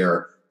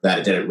clear that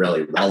it didn't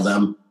really rattle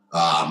them.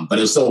 But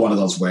it was still one of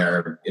those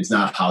where it's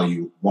not how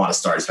you want to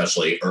start,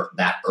 especially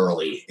that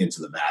early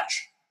into the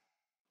match.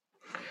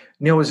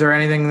 Neil, was there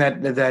anything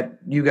that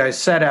you guys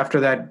said after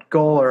that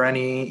goal, or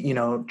any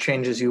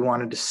changes you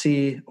wanted to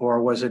see,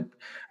 or was it?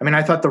 I mean,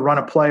 I thought the run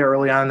of play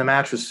early on in the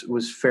match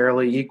was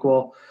fairly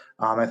equal.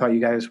 I thought you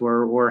guys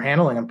were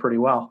handling them pretty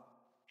well.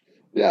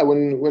 Yeah,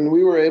 when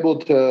we were able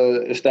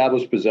to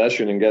establish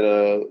possession and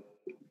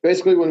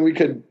basically when we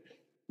could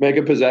make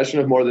a possession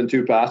of more than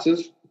 2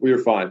 passes, we were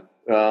fine.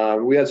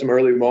 We had some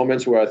early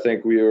moments where I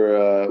think we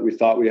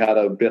thought we had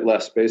a bit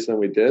less space than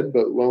we did,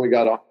 but when we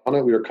got on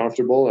it, we were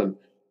comfortable. And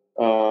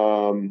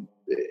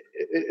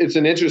it's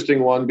an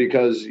interesting one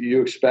because you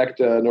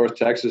expect a North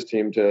Texas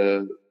team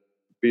to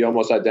be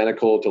almost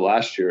identical to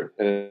last year,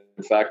 and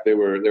in fact, they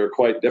were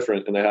quite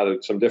different, and they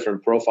had some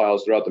different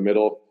profiles throughout the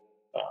middle.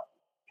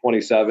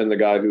 27, the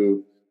guy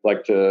who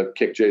liked to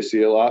kick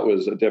JC a lot,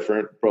 was a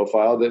different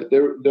profile.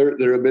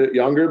 They're a bit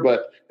younger,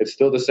 but it's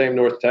still the same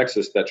North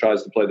Texas that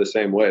tries to play the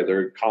same way.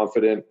 They're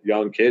confident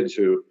young kids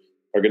who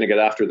are going to get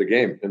after the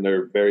game, and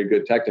they're very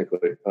good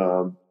technically.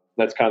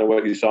 That's kind of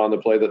what you saw in the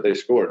play that they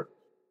scored.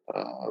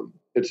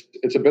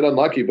 It's a bit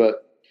unlucky,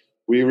 but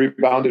we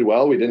rebounded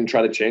well. We didn't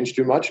try to change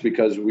too much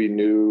because we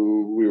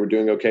knew we were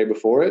doing okay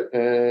before it,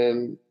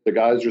 and the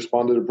guys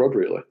responded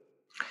appropriately.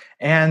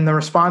 And the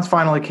response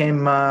finally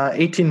came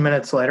 18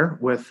 minutes later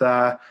with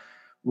Wojciech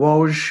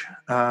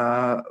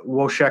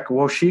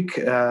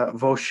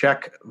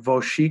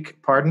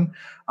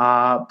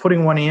Wosiek,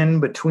 putting one in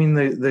between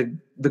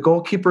the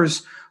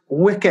goalkeeper's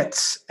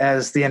wickets,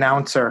 as the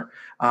announcer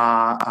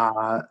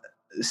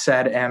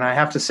said. And I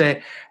have to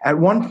say, at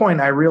one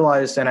point I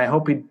realized, and I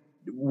hope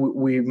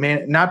we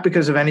may, not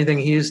because of anything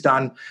he's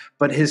done,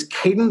 but his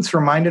cadence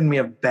reminded me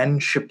of Ben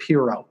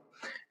Shapiro.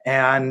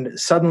 And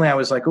suddenly I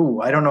was like,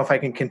 ooh, I don't know if I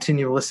can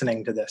continue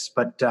listening to this.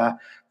 But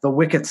the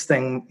wickets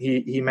thing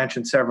he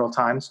mentioned several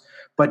times.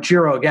 But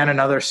Giro, again,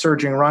 another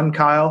surging run,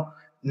 Kyle,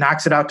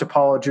 knocks it out to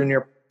Paulo Jr.,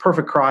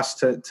 perfect cross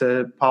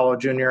to Paulo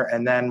Jr.,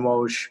 and then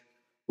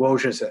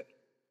Woj's it.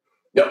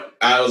 Yep.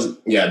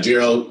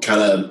 Giro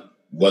kind of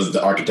was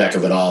the architect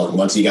of it all.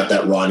 Once he got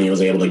that run, he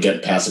was able to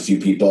get past a few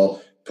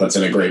people, puts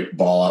in a great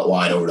ball out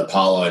wide over to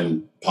Paulo,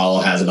 and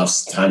Paulo has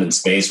enough time and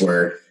space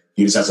where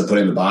he just has to put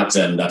it in the box,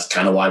 and that's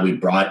kind of why we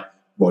brought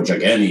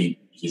Wojciech in.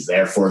 He's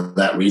there for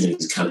that reason.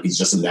 He's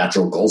just a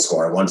natural goal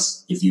scorer.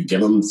 If you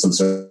give him some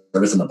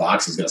service in the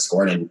box, he's going to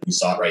score it, and you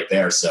saw it right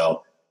there.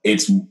 So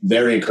it's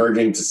very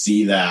encouraging to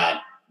see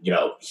that,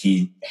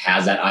 he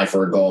has that eye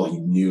for a goal. He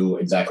knew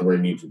exactly where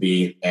he needed to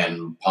be,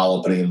 and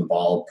Paulo putting in the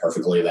ball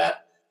perfectly.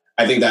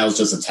 I think that was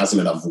just a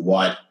testament of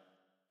what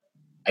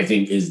I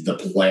think is the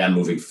plan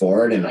moving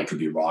forward. And I could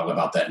be wrong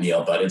about that,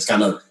 Neil, but that's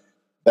kind of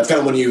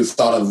when you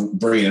thought of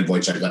bringing in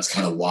Wojciech. That's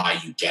kind of why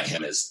you get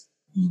him. Is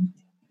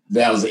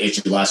that was the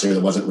issue last year.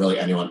 There wasn't really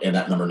anyone in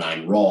that number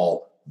 9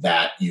 role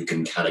that you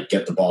can kind of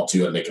get the ball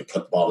to, and they can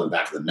put the ball in the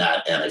back of the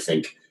net. And I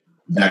think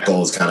that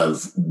goal is kind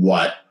of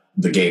what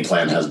the game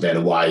plan has been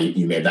and why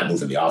you made that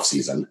move in the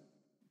offseason.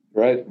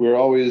 Right. We're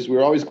always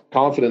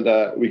confident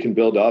that we can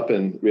build up,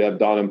 and we have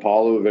Don and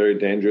Paulo, very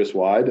dangerous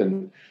wide,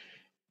 and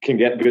can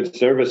get good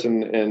service.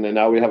 And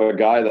now we have a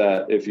guy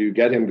that if you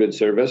get him good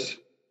service,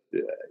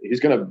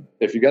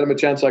 if you get him a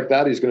chance like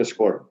that, he's going to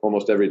score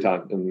almost every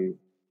time. And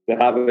to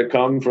have it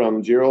come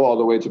from Giro all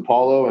the way to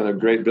Paulo and a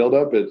great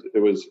buildup, it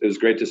was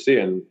great to see.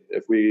 And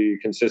if we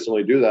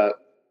consistently do that,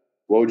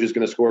 Woj is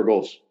going to score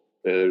goals.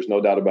 There's no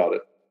doubt about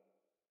it.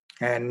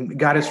 And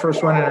got his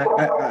first one. And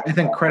I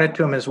think credit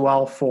to him as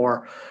well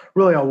for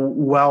really a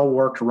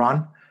well-worked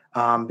run,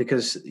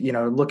 because,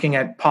 looking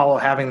at Paulo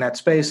having that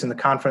space and the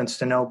confidence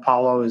to know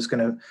Paulo is going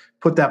to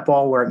put that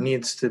ball where it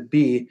needs to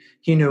be,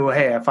 he knew,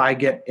 hey, if I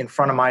get in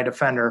front of my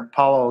defender,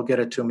 Paulo will get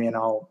it to me, and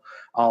I'll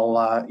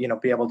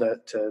be able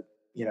to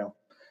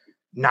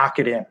knock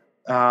it in.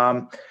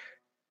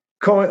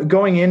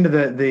 Going into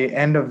the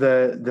end of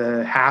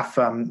the half,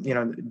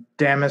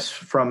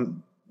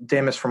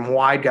 Damas from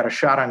wide got a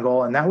shot on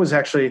goal, and that was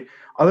actually,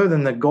 other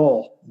than the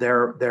goal,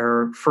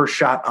 their first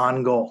shot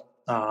on goal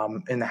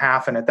in the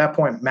half. And at that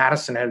point,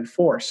 Madison had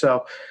 4.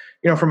 So,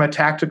 from a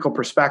tactical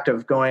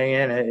perspective going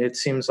in, it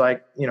seems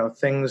like,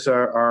 things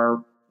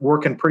are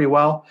working pretty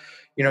well.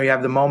 You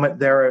have the moment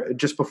there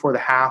just before the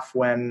half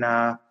when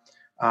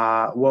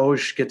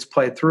Woj gets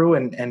played through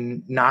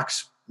and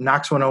knocks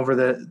one over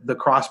the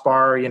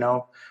crossbar.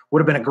 Would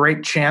have been a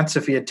great chance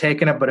if he had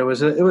taken it, but it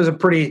was a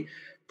pretty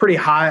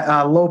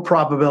high, low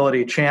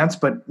probability chance.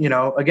 But,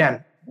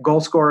 again,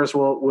 goal scorers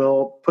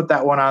will put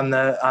that one on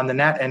the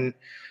net, and,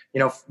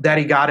 that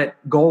he got it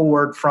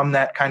goalward from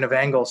that kind of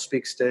angle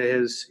speaks to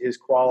his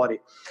quality.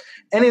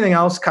 Anything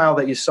else, Kyle,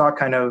 that you saw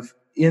kind of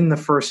in the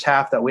first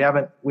half that we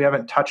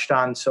haven't touched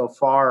on so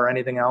far, or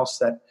anything else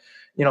that,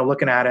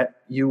 looking at it,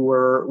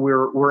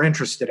 we're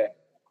interested in?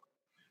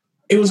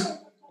 It was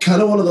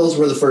kind of one of those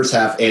where the first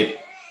half, it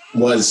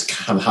was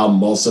kind of how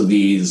most of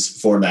these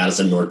Ford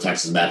Madison North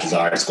Texas matches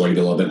are. It's going to be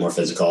a little bit more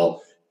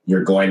physical.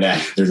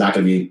 There's not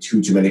going to be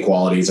too many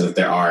qualities. And if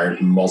there are,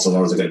 most of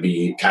those are going to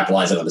be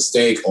capitalizing on a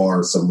mistake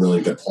or some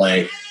really good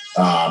play.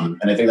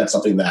 And I think that's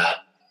something that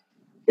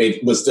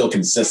it was still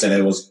consistent.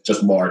 It was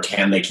just more,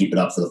 can they keep it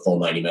up for the full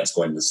 90 minutes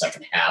going into the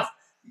second half?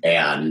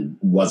 And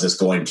was there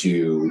going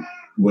to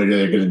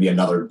be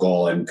another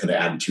goal, and could it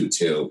end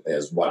 2-2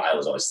 is what I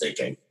was always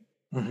thinking.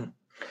 Mm-hmm.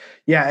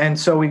 Yeah, and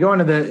so we go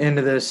into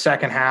the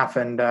second half,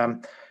 and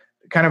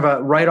kind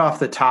of right off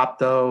the top,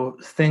 though,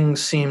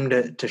 things seem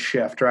to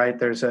shift. Right,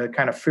 there's a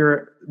kind of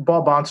fear.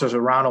 Ball bounces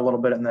around a little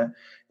bit in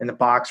the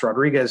box.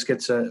 Rodriguez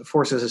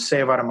forces a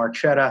save out of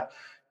Marchetta.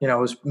 It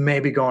was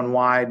maybe going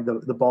wide.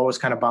 The ball was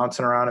kind of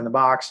bouncing around in the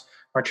box.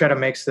 Marchetta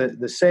makes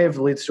the save,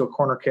 leads to a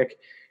corner kick,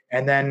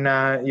 and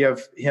then you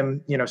have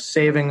him,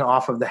 saving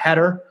off of the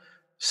header.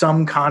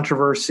 Some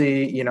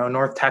controversy.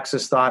 North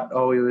Texas thought,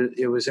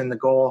 it was in the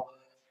goal.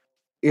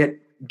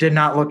 It did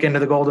not look into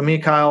the goal to me,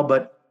 Kyle,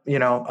 but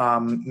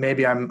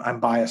maybe I'm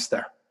biased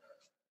there.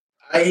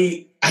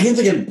 I didn't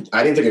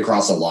think it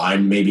crossed the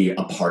line. Maybe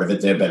a part of it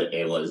did, but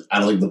I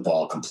don't think the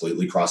ball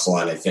completely crossed the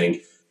line. I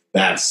think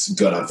that's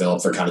good on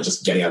Philip for kind of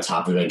just getting on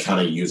top of it and kind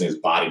of using his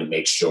body to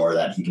make sure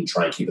that he can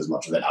try and keep as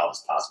much of it out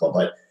as possible.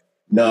 But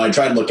no, I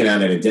tried looking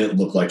at it. It didn't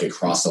look like it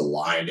crossed the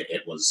line.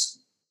 It was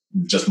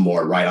just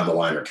more right on the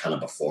line or kind of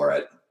before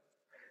it.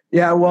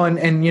 Yeah, well,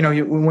 and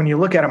when you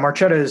look at it,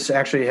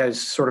 Marchetta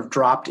has sort of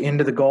dropped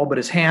into the goal, but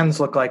his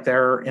hands look like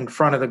they're in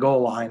front of the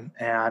goal line,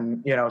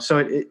 and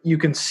so you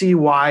can see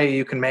why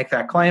you can make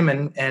that claim.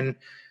 And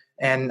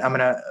I'm going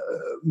to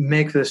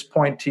make this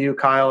point to you,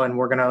 Kyle, and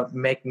we're going to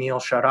make Neil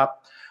shut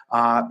up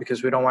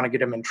because we don't want to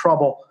get him in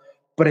trouble.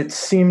 But it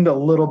seemed a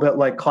little bit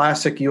like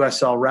classic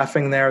USL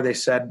reffing there. They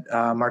said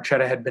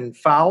Marchetta had been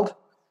fouled.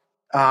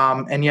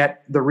 And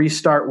yet the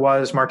restart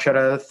was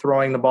Marchetta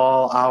throwing the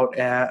ball out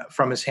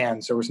from his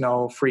hands. There was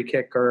no free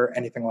kick or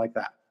anything like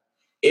that.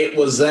 It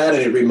was that,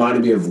 and it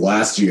reminded me of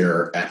last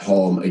year at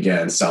home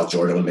against South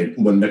Georgia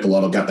when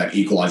Michelotto got that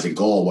equalizing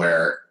goal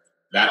where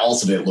that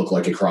also didn't look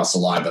like it crossed the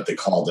line, but they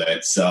called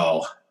it.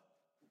 So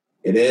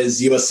it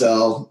is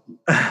USL.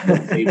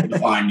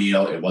 Define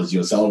Neil. It was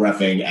USL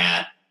reffing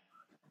at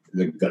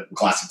the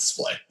classic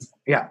display.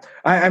 Yeah,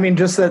 I mean,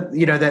 just that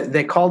that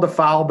they called a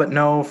foul, but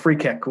no free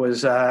kick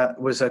was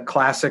a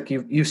classic.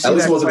 You see at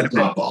least that it wasn't a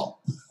drop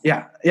ball.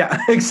 Yeah,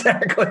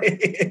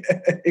 exactly,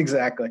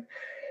 exactly.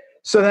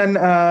 So then,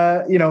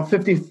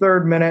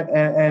 53rd minute,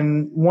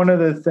 and one of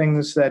the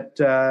things that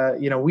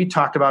we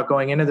talked about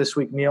going into this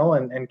week, Neil,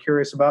 and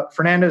curious about,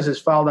 Fernandez is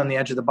fouled on the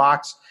edge of the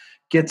box,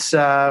 gets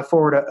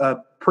forward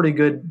a pretty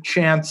good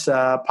chance.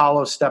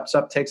 Paulo steps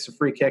up, takes a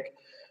free kick.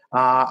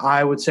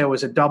 I would say it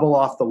was a double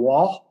off the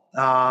wall.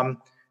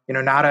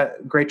 Not a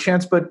great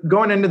chance. But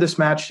going into this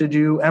match, did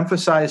you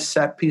emphasize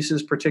set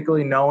pieces,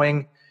 particularly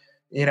knowing,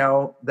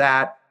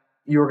 that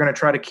you were going to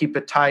try to keep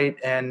it tight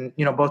and,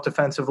 both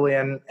defensively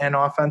and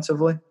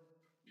offensively?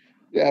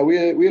 Yeah, we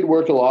had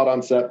worked a lot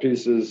on set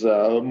pieces,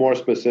 more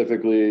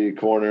specifically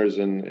corners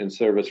and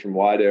service from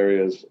wide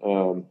areas.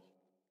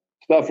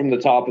 Stuff from the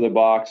top of the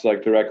box,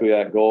 like directly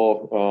at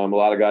goal. A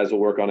lot of guys will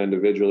work on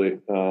individually,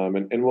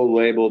 and we'll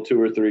label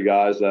 2 or 3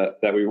 guys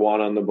that we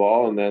want on the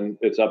ball, and then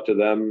it's up to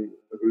them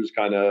who's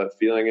kind of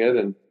feeling it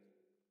and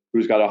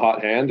who's got a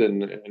hot hand.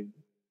 And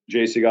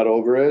JC got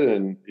over it,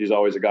 and he's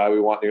always a guy we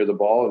want near the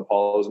ball. And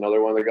Paul is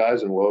another one of the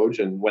guys, and Woj.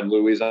 And when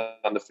Louis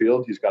on the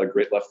field, he's got a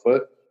great left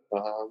foot.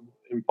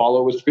 And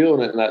Paulo was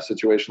feeling it in that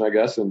situation, I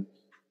guess. And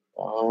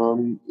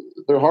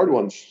they're hard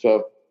ones.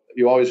 So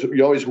you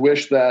always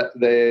wish that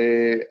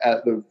they,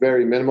 at the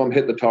very minimum,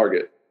 hit the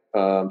target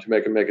to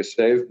make a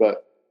save.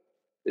 But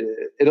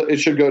it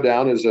should go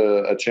down as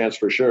a chance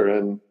for sure.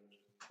 And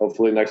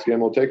hopefully next game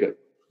we'll take it.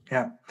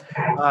 Yeah.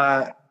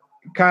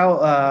 Kyle,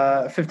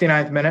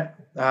 59th minute.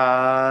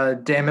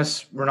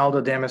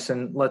 Ronaldo Damus,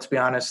 and let's be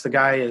honest, the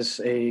guy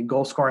is a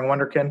goal-scoring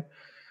wonderkin.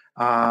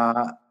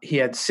 He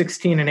had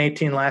 16 and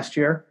 18 last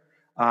year.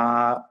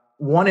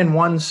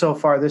 1-1 so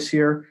far this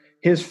year.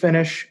 His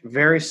finish,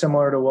 very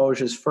similar to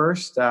Woj's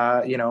first,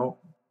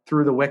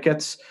 through the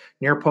wickets,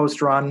 near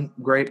post run,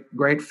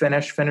 great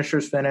finish,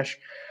 finisher's finish.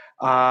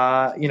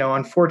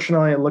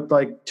 Unfortunately, it looked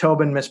like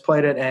Tobin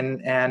misplayed it.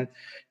 And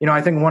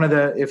I think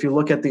if you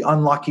look at the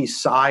unlucky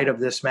side of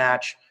this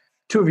match,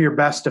 2 of your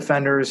best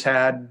defenders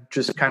had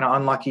just kind of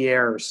unlucky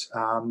errors,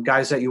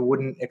 guys that you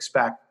wouldn't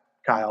expect,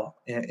 Kyle,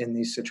 in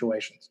these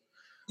situations.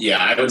 Yeah,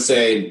 I would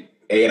say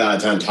 8 out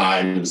of 10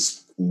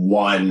 times,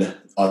 one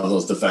of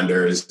those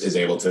defenders is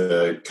able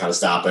to kind of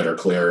stop it or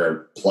clear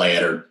or play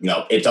it, or,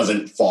 it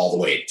doesn't fall the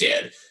way it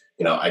did.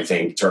 I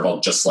think Turbo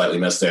just slightly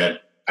missed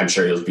it. I'm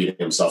sure he was beating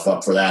himself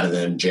up for that. And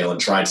then Jalen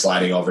tried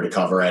sliding over to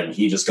cover it, and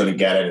he just couldn't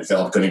get it, and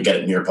Philip couldn't get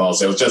it near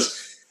post. It was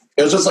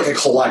just like a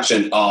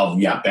collection of,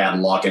 bad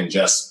luck and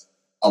just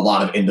a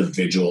lot of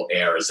individual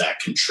errors that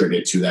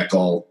contribute to that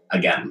goal.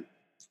 Again,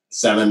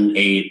 7,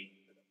 8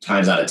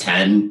 times out of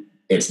 10,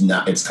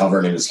 it's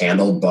covered and it's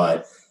handled.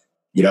 But,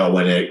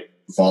 when it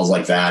falls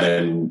like that,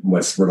 and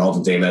with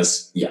Ronaldo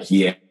Damus,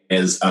 he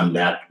is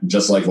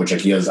just like Wojciech,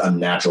 he is a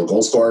natural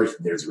goal scorer.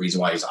 There's a reason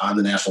why he's on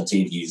the national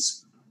team.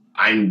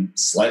 I'm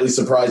slightly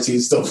surprised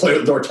he's still playing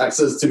with North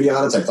Texas, to be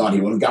honest. I thought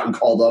he would have gotten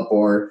called up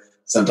or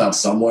sent out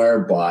somewhere.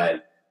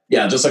 But,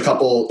 just a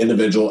couple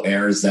individual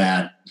errors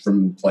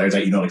from players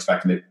that you don't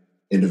expect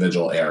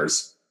individual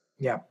errors.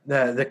 Yeah,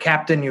 the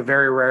captain, you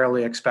very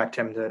rarely expect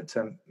him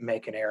to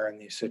make an error in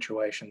these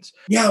situations.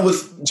 Yeah,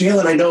 with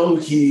Jalen, I know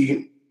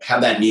he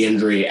had that knee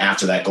injury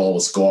after that goal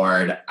was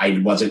scored.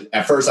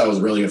 At first I was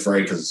really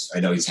afraid because I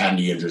know he's had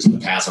knee injuries in the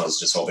past. I was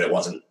just hoping it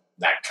wasn't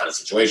that kind of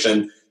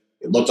situation.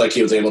 It looked like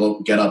he was able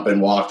to get up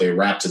and walk. They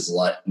wrapped his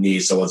knee.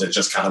 So was it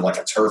just kind of like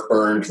a turf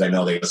burn? Because I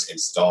know they just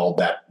installed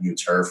that new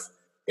turf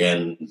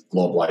in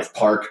Globe Life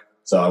Park.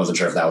 So I wasn't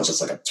sure if that was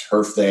just like a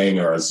turf thing,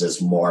 or is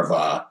this more of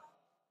a,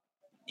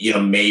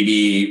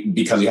 maybe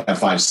because you have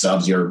 5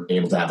 subs, you're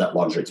able to have that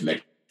luxury to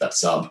make that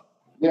sub.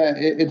 Yeah,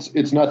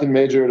 it's nothing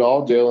major at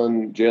all.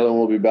 Jalen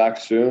will be back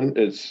soon.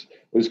 It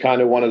was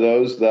kind of one of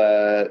those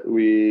that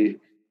we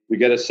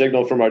get a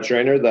signal from our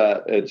trainer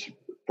that it's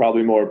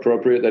probably more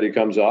appropriate that he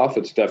comes off.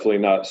 It's definitely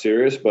not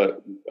serious,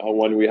 but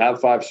when we have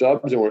 5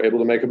 subs and we're able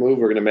to make a move,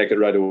 we're going to make it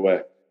right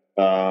away.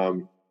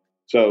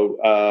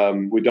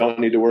 So we don't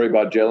need to worry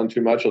about Jalen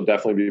too much. He'll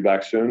definitely be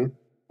back soon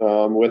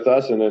with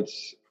us, and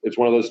it's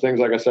one of those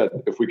things. Like I said,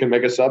 if we can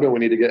make a sub and we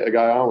need to get a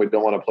guy on, we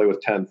don't want to play with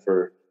 10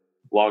 for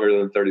longer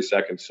than 30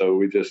 seconds. So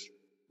we just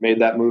made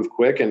that move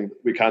quick, and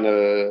we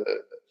probably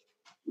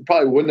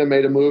wouldn't have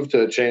made a move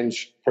to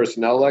change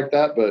personnel like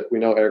that, but we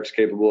know Eric's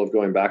capable of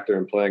going back there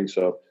and playing.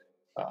 So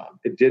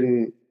it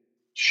didn't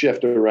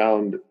shift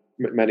around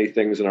many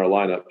things in our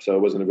lineup. So it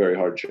wasn't a very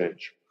hard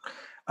change.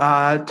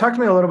 Talk to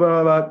me a little bit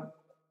about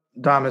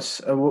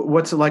Damus.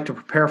 What's it like to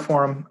prepare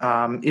for him?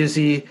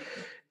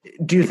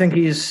 Do you think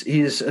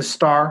he's a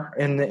star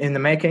in the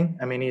making?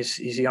 I mean, he's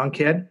a young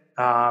kid.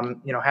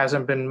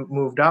 Hasn't been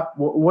moved up.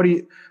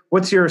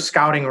 What's your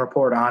scouting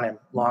report on him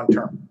long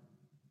term?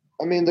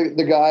 I mean,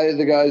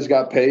 the guy's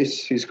got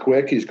pace. He's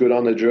quick. He's good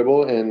on the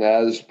dribble, and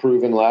as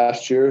proven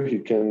last year, he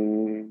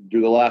can do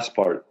the last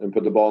part and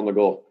put the ball in the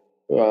goal.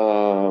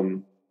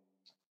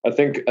 I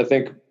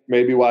think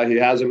maybe why he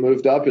hasn't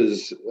moved up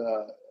is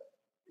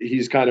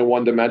he's kind of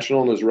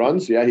one-dimensional in his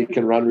runs. Yeah, he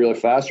can run really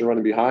fast and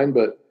running behind,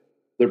 but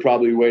they're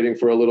probably waiting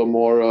for a little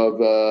more of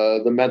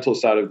the mental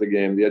side of the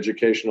game, the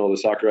educational, the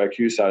soccer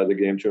IQ side of the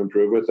game to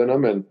improve within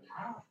him. And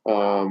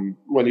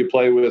when he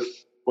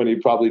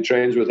probably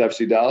trains with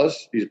FC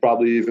Dallas, he's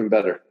probably even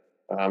better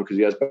because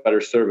he has better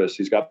service.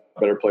 He's got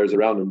better players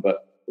around him.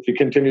 But if he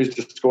continues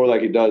to score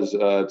like he does,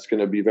 it's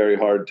going to be very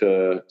hard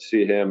to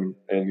see him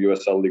in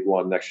USL League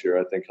One next year.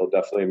 I think he'll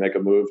definitely make a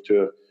move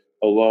to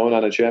a loan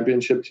on a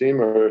championship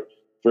team, or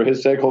for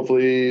his sake,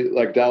 hopefully,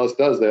 like Dallas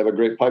does, they have a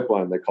great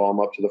pipeline. They call him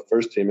up to the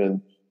first team,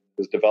 and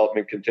his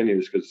development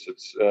continues because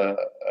it's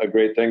a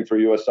great thing for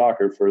U.S.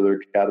 soccer for their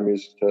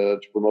academies to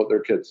promote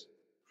their kids.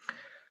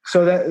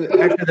 So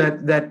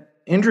that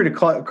injury to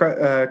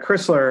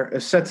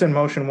Chrysler sets in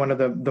motion one of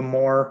the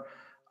more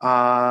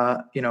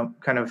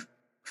kind of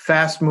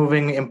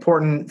fast-moving,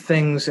 important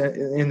things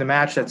in the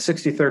match. That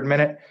 63rd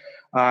minute,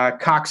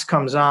 Cox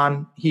comes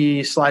on.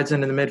 He slides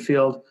into the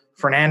midfield.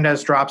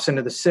 Fernandez drops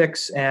into the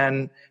 6,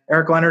 and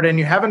Eric Leonard, and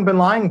you haven't been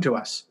lying to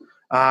us.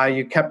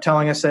 You kept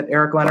telling us that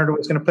Eric Leonard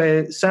was going to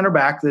play center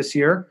back this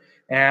year,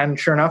 and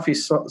sure enough, he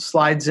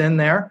slides in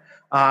there.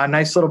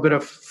 Nice little bit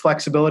of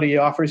flexibility he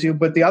offers you.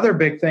 But the other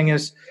big thing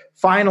is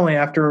finally,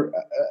 after,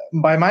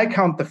 by my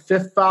count, the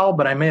 5th foul,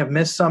 but I may have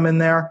missed some in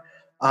there,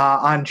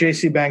 on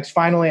J.C. Banks,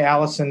 finally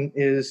Allison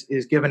is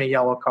given a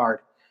yellow card.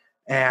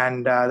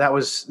 And that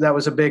was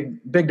a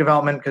big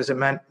development because it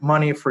meant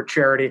money for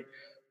charity,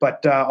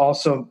 but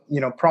also,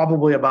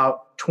 probably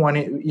about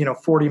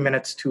 40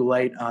 minutes too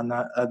late on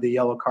the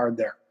yellow card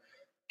there.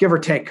 Give or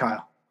take,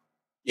 Kyle.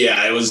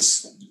 Yeah, it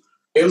was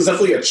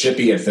definitely a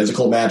chippy and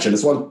physical match. And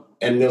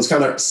it was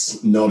kind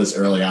of noticed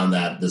early on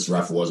that this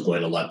ref was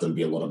going to let them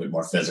be a little bit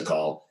more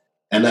physical.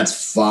 And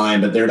that's fine,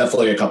 but there are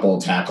definitely a couple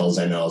of tackles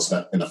I noticed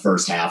in the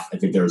first half. I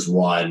think there was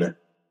one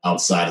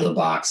outside of the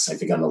box, I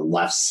think on the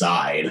left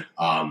side.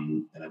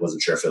 And I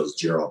wasn't sure if it was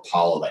Giro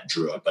Apollo that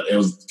drew it, but it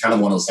was kind of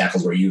one of those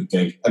tackles where you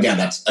think, again,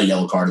 that's a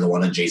yellow card to the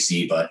one on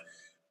JC, but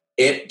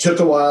it took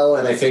a while.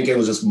 And I think it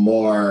was just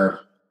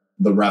more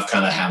the ref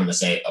kind of having to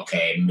say,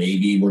 okay,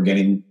 maybe we're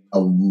getting a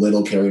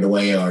little carried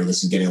away, or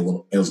this is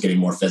it was getting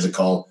more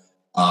physical.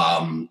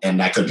 And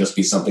that could just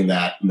be something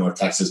that North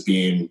Texas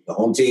being the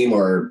home team,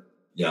 or,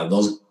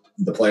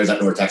 the players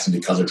at North Texas,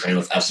 because they're training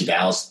with FC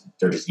Dallas,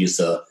 they're just used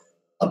to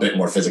a bit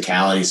more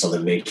physicality, so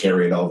then they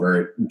carry it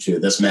over to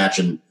this match.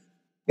 And,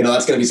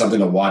 that's going to be something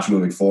to watch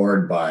moving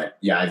forward. But,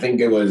 yeah, I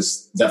think it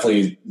was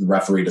definitely the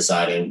referee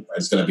deciding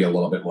it's going to be a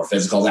little bit more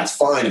physical. That's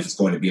fine if it's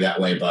going to be that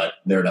way, but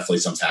there are definitely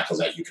some tackles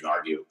that you can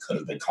argue could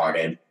have been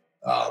carded.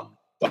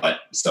 But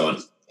still,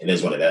 it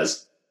is what it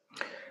is.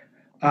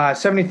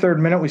 73rd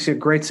minute, we see a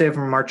great save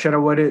from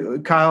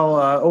Marchetta. Kyle,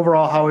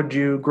 overall, how would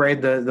you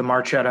grade the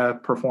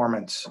Marchetta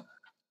performance?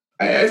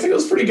 I think it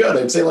was pretty good.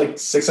 I'd say like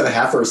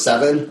 6.5 or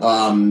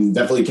 7.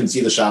 Definitely can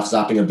see the shot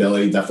stopping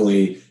ability.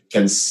 Definitely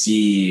can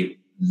see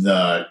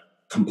the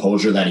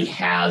composure that he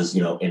has,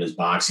 in his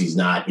box. He's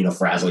not,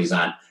 frazzled. He's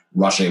not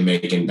rushing and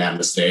making bad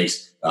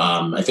mistakes.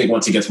 I think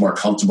once he gets more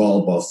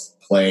comfortable, both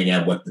playing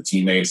and with the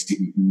teammates,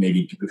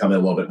 maybe becoming a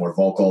little bit more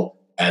vocal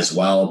as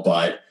well.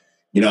 But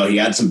he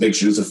had some big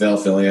shoes to fill,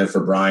 filling in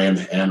for Brian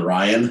and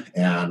Ryan,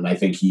 and I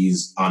think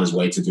he's on his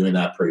way to doing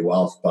that pretty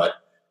well. But,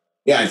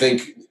 yeah, I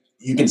think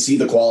you can see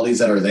the qualities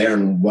that are there,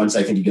 and once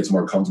I think he gets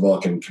more comfortable,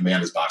 it can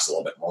command his box a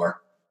little bit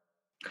more.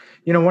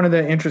 One of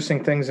the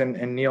interesting things,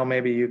 and Neil,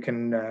 maybe you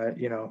can,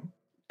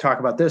 talk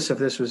about this, if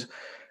this was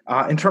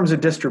in terms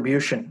of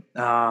distribution,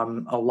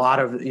 a lot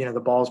of,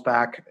 the ball's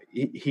back.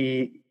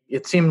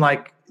 It seemed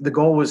like the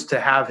goal was to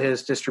have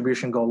his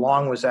distribution go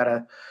long. Was that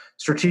a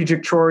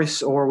strategic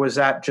choice, or was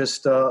that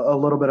just a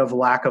little bit of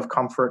lack of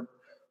comfort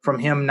from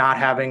him not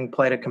having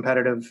played a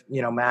competitive,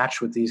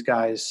 match with these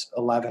guys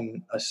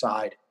 11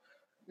 aside?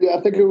 Yeah,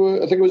 I think it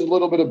was a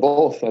little bit of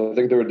both. I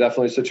think there were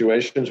definitely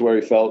situations where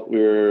he felt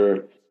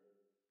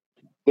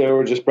they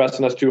were just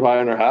pressing us too high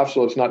on our half,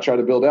 so let's not try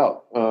to build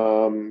out.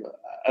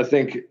 I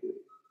think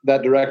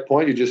that direct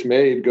point you just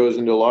made goes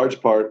into a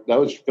large part. That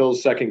was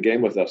Phil's second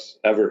game with us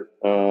ever.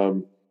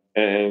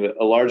 And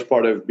a large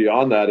part of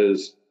beyond that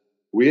is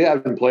we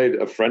haven't played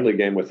a friendly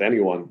game with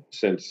anyone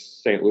since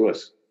St.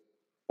 Louis.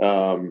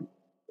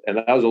 And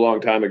that was a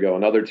long time ago.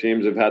 And other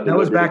teams have had that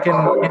was back in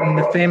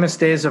the famous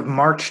days of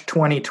March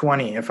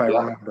 2020, if I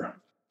remember.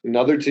 And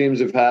other teams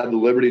have had the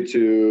liberty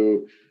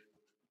to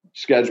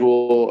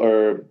schedule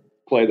or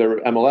play their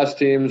MLS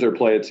teams or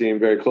play a team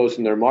very close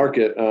in their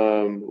market.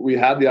 We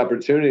had the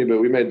opportunity, but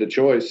we made the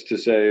choice to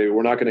say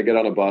we're not going to get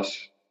on a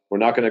bus. We're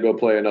not going to go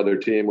play another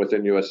team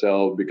within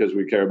USL because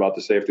we care about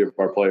the safety of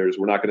our players.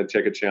 We're not going to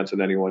take a chance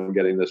on anyone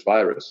getting this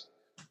virus,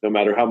 no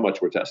matter how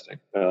much we're testing.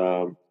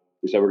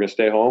 We said we're going to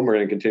stay home, we're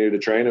going to continue to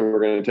train, and we're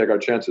going to take our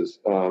chances.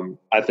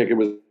 I think it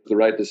was the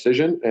right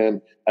decision.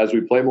 And as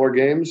we play more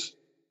games,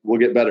 we'll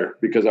get better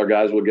because our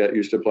guys will get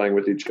used to playing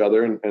with each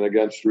other and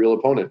against real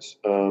opponents.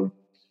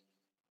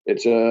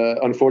 It's an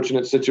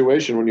unfortunate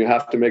situation when you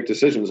have to make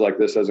decisions like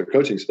this as a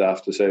coaching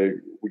staff to say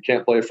we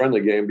can't play a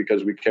friendly game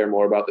because we care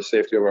more about the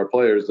safety of our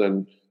players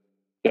than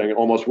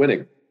almost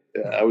winning.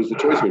 That was the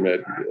choice we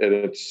made. And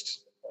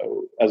it's,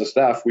 as a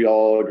staff, we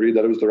all agreed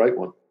that it was the right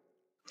one.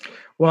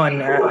 Well,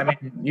 and I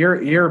mean,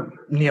 you're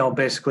Neil,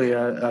 basically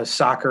a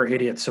soccer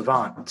idiot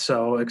savant.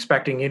 So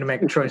expecting you to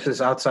make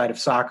choices outside of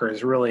soccer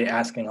is really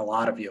asking a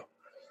lot of you.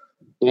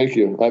 Thank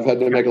you. I've had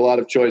to make a lot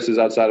of choices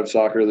outside of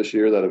soccer this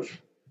year that have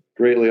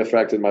greatly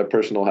affected my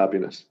personal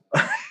happiness.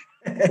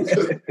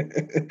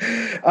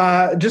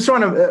 Just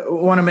want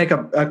to make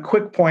a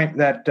quick point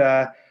that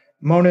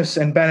Monis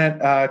and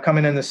Bennett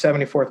coming in the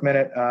 74th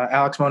minute.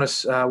 Alex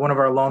Monis, one of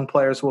our lone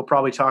players, we'll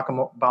probably talk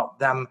about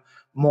them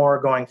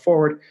more going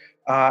forward.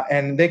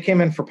 And they came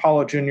in for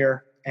Paulo Jr.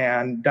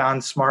 and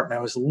Don Smart, and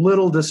I was a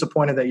little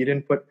disappointed that you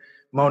didn't put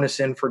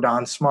Monis in for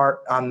Don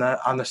Smart on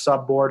the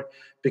sub board,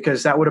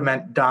 because that would have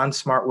meant Don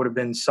Smart would have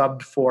been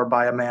subbed for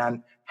by a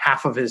man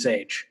half of his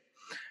age.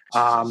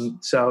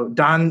 So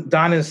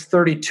Don is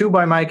 32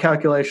 by my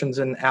calculations,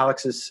 and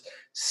Alex is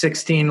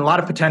 16. A lot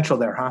of potential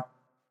there, huh?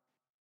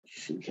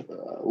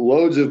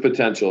 Loads of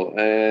potential,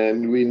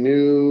 and we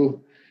knew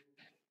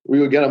we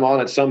would get him on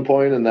at some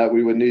point, and that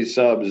we would need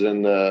subs.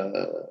 And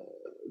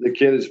the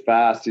kid is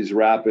fast, he's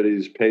rapid,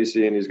 he's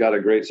pacey, and he's got a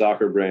great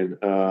soccer brain.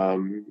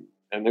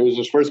 And it was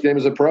his first game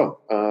as a pro,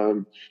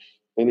 and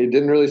he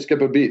didn't really skip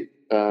a beat,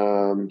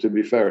 to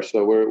be fair.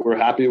 So we're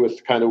happy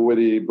with kind of what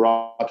he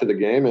brought to the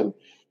game. And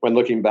when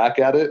looking back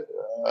at it,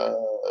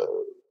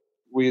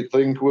 we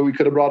think we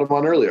could have brought him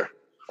on earlier.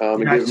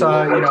 I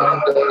saw, in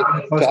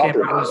the post-game, it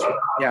was,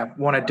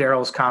 one of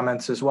Daryl's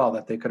comments as well,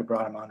 that they could have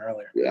brought him on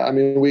earlier. Yeah, I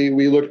mean,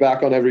 we look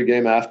back on every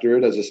game after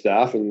it as a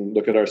staff and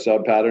look at our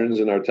sub patterns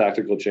and our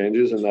tactical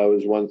changes, and that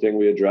was one thing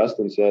we addressed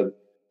and said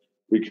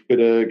we could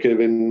have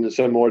given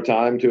some more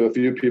time to a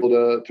few people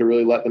to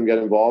really let them get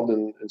involved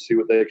and see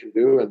what they can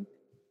do. And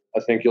I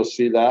think you'll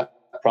see that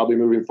probably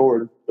moving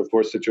forward, of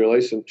course,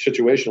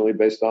 situationally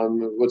based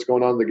on what's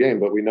going on in the game.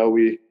 But we know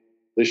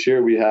this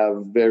year we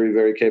have very,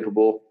 very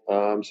capable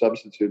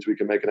substitutes we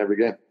can make in every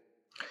game.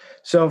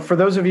 So for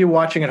those of you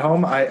watching at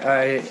home,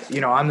 I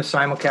on the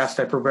simulcast,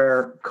 I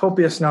prepare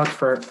copious notes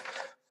for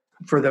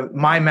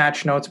my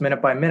match notes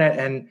minute by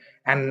minute.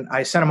 And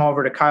I sent them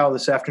over to Kyle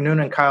this afternoon,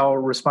 and Kyle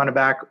responded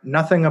back,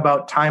 nothing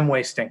about time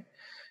wasting.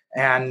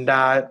 And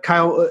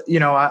Kyle,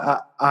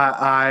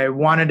 I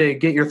wanted to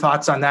get your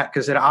thoughts on that,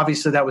 because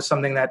obviously that was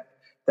something that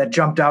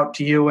jumped out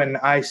to you. And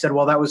I said,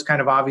 well, that was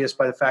kind of obvious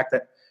by the fact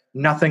that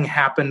nothing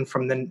happened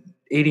from the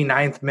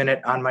 89th minute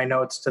on my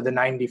notes to the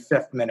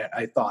 95th minute,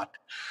 I thought.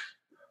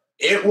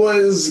 It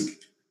was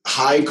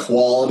high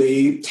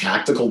quality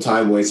tactical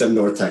time wasted on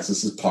North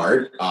Texas's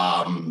part.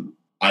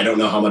 I don't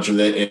know how much of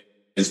it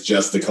is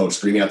just the coach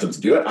screaming at them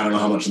to do it. I don't know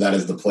how much of that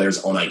is the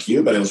player's own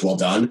IQ, but it was well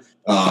done.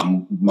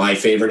 My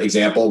favorite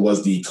example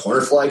was the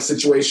corner flag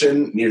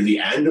situation near the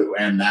end,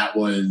 and that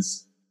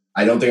was,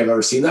 I don't think I've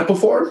ever seen that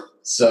before.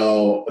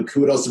 So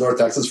kudos to North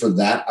Texas for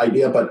that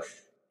idea. But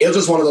it was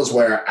just one of those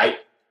where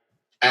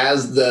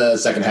as the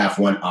second half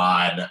went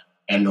on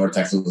and North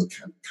Texas was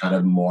kind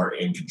of more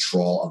in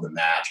control of the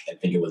match, I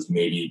think it was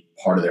maybe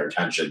part of their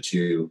intention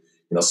to,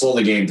 slow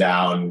the game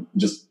down,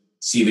 just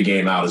see the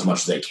game out as much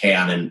as they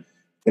can. And,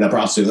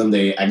 props to them.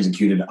 They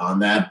executed on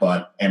that,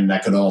 and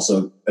that could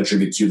also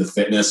attribute to the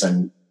fitness.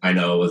 And I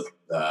know with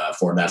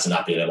Fort Massey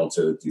not being able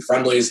to do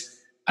friendlies,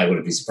 I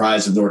wouldn't be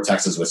surprised if North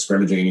Texas was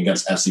scrimmaging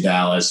against FC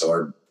Dallas,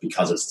 or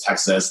because it's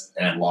Texas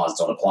and laws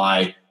don't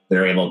apply,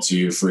 they're able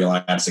to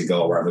freelance and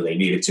go wherever they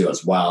needed to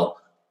as well.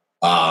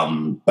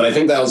 But I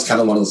think that was kind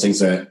of one of those things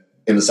that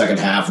in the second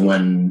half,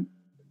 when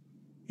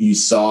you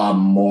saw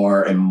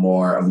more and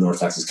more of North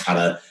Texas kind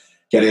of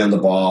getting on the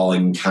ball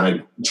and kind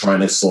of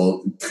trying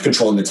to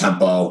controlling the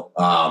tempo.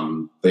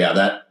 But yeah,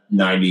 that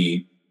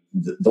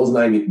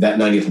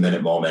 90th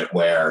minute moment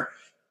where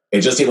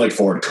it just seemed like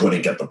Ford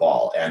couldn't get the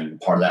ball. And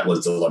part of that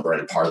was deliberate,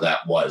 and part of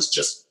that was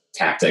just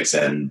tactics,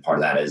 and part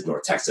of that is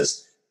North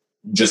Texas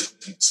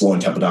just slowing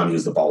tempo down to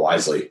use the ball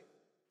wisely.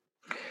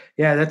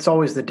 Yeah, that's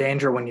always the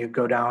danger when you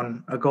go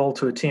down a goal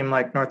to a team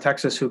like North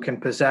Texas, who can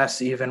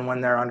possess even when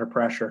they're under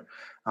pressure.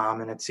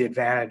 And it's the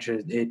advantage.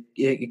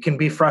 It can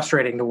be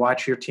frustrating to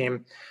watch your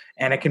team,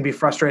 and it can be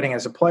frustrating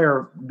as a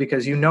player,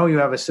 because you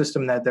have a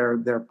system that there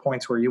are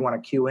points where you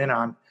want to cue in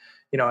on,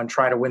 and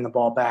try to win the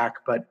ball back.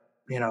 But,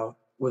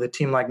 with a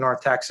team like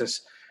North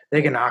Texas,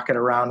 they can knock it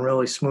around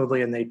really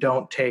smoothly, and they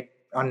don't take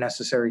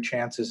unnecessary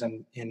chances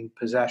in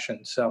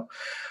possession. So,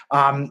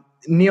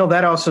 Neil,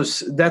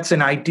 that's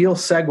an ideal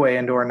segue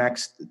into our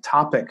next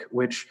topic,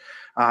 which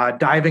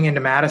diving into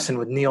Madison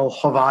with Neil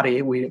Hovati.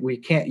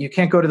 You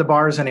can't go to the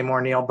bars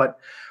anymore, Neil, but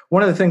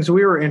one of the things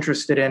we were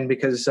interested in,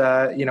 because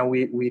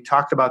we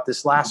talked about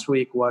this last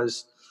week,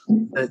 was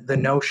the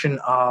notion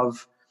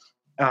of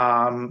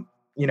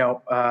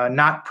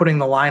not putting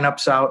the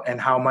lineups out,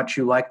 and how much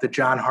you like the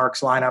John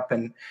Harkes lineup,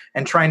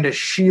 and trying to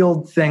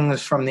shield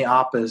things from the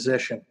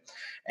opposition.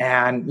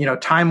 And,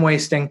 time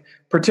wasting,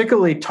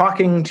 particularly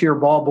talking to your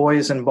ball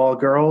boys and ball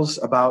girls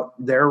about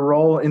their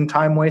role in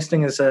time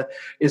wasting is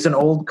an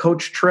old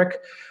coach trick.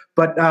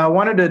 But I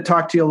wanted to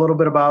talk to you a little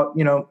bit about,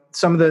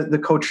 some of the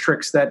coach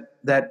tricks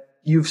that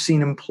you've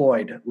seen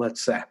employed,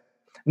 let's say.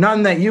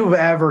 None that you've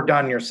ever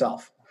done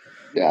yourself.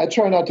 Yeah, I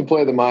try not to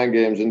play the mind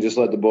games and just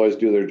let the boys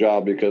do their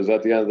job, because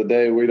at the end of the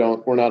day, we're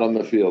not on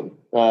the field.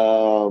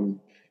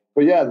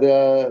 But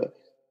yeah,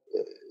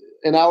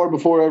 an hour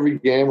before every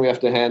game, we have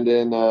to hand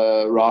in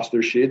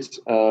roster sheets,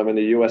 and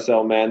the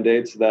USL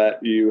mandates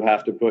that you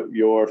have to put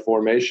your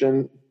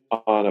formation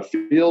on a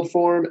field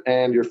form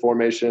and your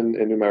formation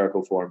in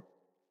numerical form.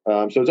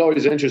 So it's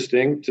always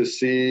interesting to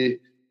see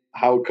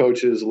how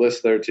coaches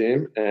list their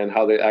team and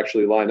how they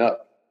actually line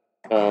up.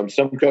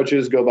 Some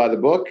coaches go by the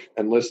book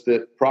and list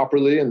it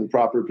properly in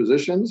proper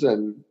positions,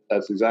 and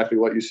that's exactly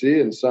what you see.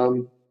 And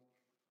some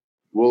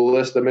will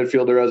list a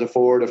midfielder as a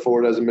forward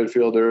as a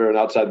midfielder, an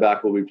outside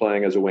back will be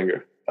playing as a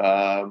winger.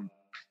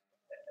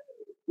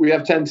 We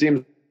have 10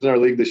 teams in our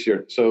league this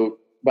year. So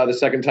by the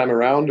second time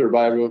around, or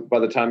by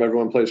the time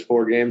everyone plays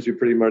 4 games, you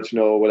pretty much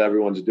know what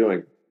everyone's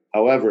doing.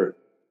 However,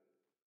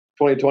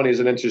 2020 is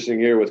an interesting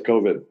year with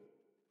COVID.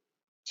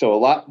 So a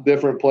lot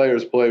different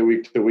players play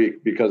week to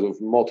week because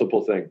of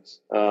multiple things.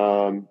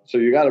 So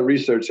you got to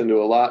research into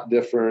a lot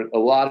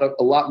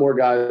more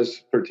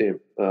guys per team.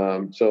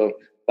 So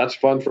that's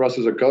fun for us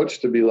as a coach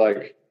to be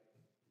like,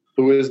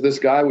 who is this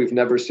guy? We've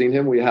never seen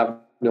him. We have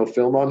no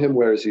film on him.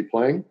 Where is he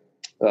playing?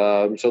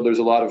 So there's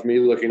a lot of me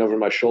looking over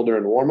my shoulder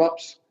in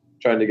warm-ups,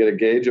 trying to get a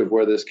gauge of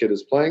where this kid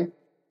is playing.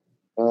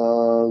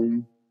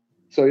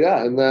 So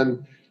yeah, and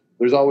then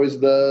there's always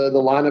the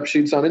lineup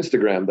sheets on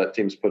Instagram that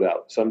teams put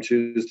out. Some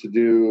choose to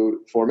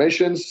do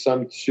formations,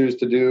 some choose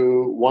to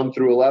do 1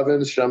 through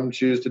 11, some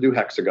choose to do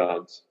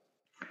hexagons.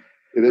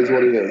 It is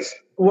what it is.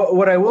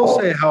 What I will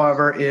say,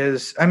 however,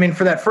 is,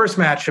 for that first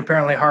match,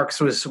 apparently Harks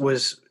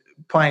was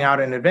playing out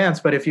in advance.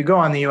 But if you go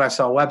on the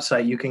USL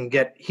website, you can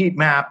get heat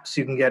maps,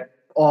 you can get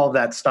all of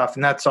that stuff,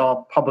 and that's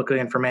all publicly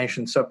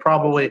information. So it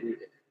probably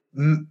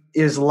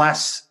is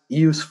less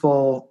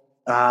useful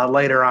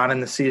later on in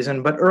the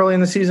season, but early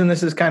in the season,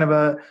 this is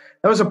that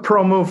was a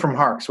pro move from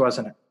Harks,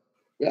 wasn't it?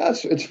 Yeah,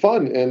 it's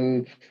fun.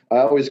 And I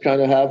always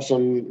kind of have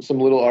some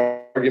little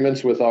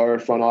arguments with our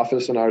front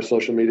office and our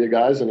social media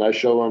guys. And I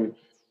show them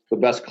the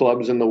best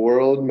clubs in the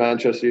world,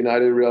 Manchester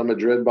United, Real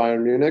Madrid,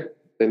 Bayern Munich.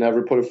 They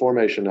never put a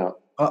formation out.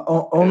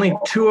 Only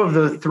 2 of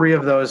the 3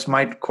 of those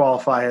might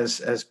qualify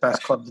as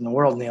best clubs in the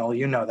world, Neil.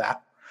 You know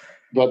that.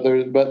 But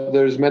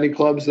there's many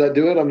clubs that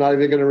do it. I'm not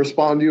even going to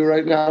respond to you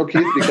right now,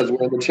 Keith, because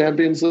we're in the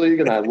Champions League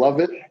and I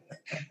love it.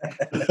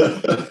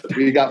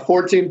 We got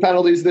 14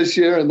 penalties this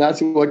year, and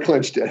that's what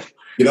clinched it.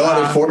 You know what?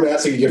 In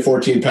formats you get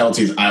 14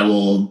 penalties, I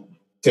will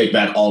take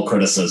back all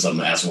criticism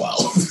as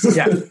well.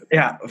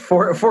 Yeah.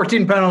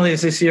 14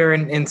 penalties this year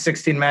in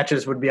 16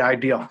 matches would be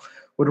ideal.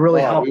 Would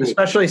really help,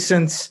 especially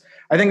since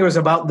I think it was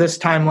about this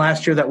time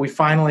last year that we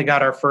finally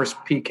got our first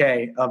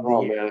PK of the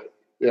year. Man.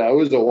 Yeah, it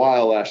was a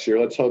while last year.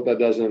 Let's hope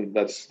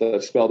that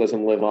spell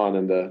doesn't live on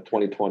into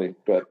 2020.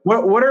 But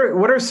what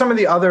are some of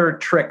the other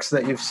tricks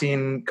that you've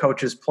seen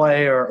coaches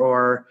play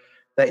or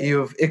that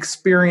you've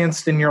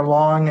experienced in your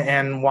long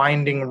and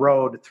winding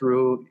road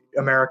through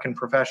American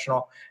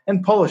professional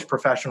and Polish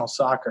professional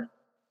soccer?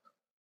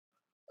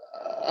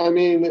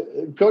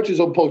 Coaches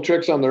will pull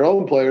tricks on their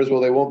own players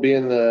where they won't be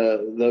in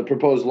the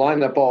proposed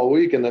lineup all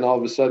week, and then all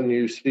of a sudden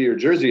you see your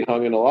jersey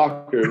hung in a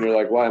locker and you're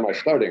like, why am I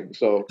starting?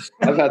 So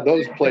I've had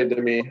those played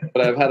to me,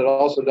 but I've had it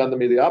also done to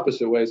me the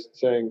opposite way,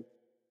 saying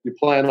you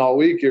plan all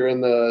week, you're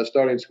in the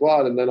starting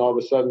squad, and then all of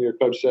a sudden your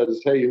coach says,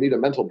 hey, you need a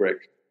mental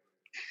break.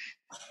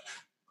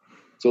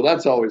 So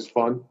that's always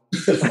fun.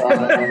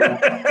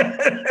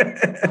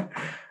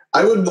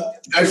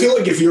 I feel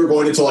like if you're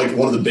going into like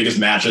one of the biggest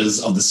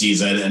matches of the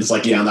season and it's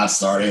like, yeah, I'm not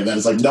starting, and then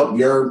it's like, nope,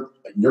 you're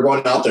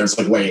going out there. It's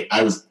like, wait,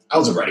 I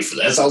wasn't ready for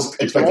this. I was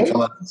expecting to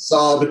come out and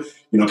sub,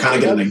 kind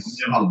of get an idea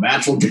of how the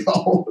match will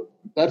go.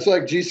 That's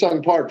like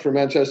Ji-Sung Park for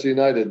Manchester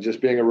United,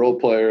 just being a role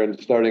player and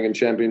starting in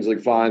Champions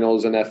League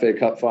finals and FA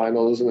Cup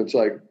finals. And it's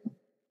like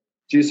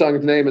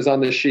Ji-Sung's name is on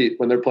the sheet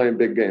when they're playing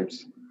big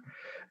games.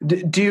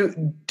 Do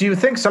you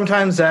think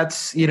sometimes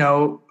that's,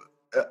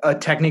 a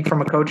technique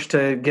from a coach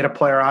to get a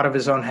player out of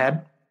his own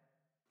head?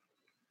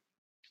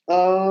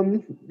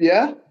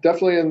 Yeah,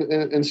 definitely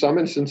in some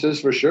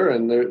instances for sure.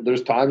 And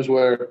there's times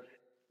where,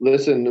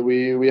 listen,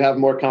 we have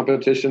more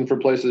competition for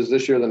places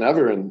this year than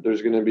ever. And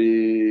there's going to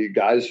be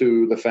guys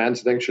who the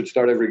fans think should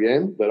start every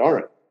game that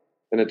aren't.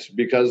 And it's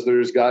because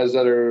there's guys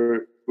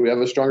we have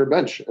a stronger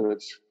bench, and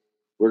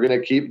we're going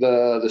to keep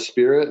the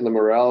spirit and the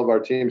morale of our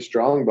team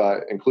strong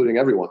by including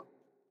everyone.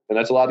 And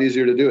that's a lot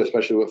easier to do,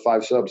 especially with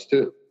 5 subs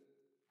too.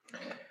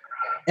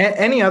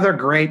 Any other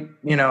great,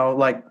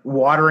 like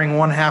watering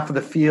one half of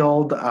the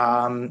field,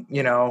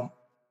 the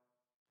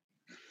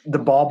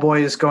ball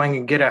boys going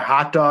and get a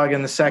hot dog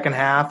in the second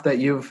half that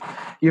you've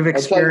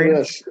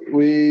experienced?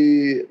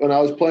 When I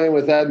was playing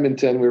with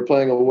Edmonton, we were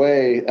playing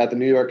away at the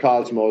New York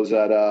Cosmos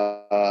at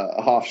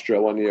Hofstra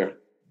one year,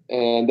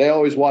 and they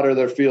always water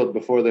their field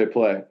before they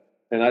play.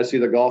 and I see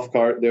the golf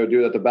cart. They would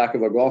do it at the back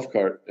of a golf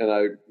cart, and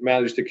I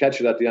managed to catch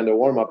it at the end of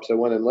warm-ups. I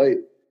went in late,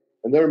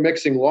 and they're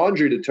mixing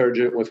laundry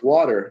detergent with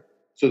water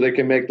so they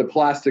can make the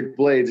plastic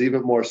blades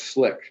even more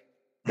slick.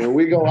 And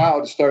we go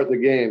out to start the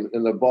game,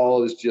 and the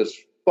ball is just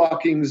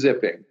fucking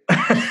zipping.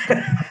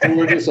 And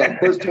we're just like,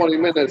 first 20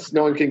 minutes,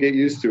 no one can get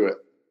used to it.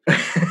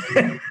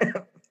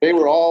 They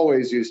were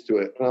always used to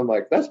it. And I'm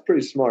like, that's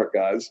pretty smart,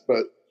 guys.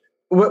 But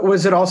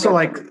was it also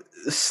like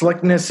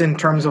slickness in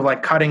terms of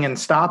like cutting and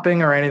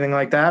stopping or anything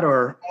like that?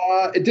 Or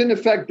it didn't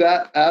affect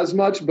that as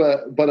much,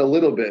 but a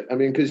little bit. I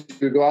mean, because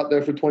you go out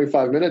there for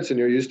 25 minutes and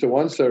you're used to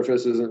one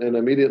surface, and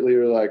immediately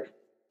you're like,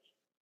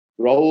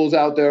 Raul's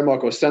out there,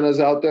 Marco Senna's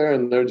out there,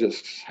 and they're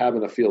just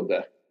having a field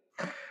day.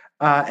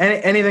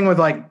 Anything with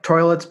like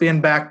toilets being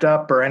backed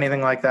up or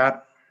anything like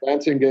that?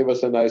 Lansing gave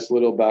us a nice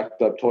little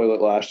backed up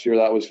toilet last year.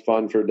 That was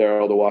fun for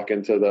Daryl to walk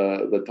into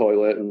the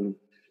toilet and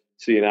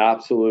see an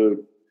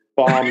absolute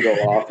bomb go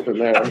off in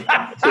there.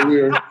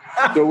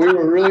 So we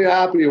were really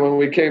happy when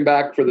we came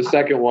back for the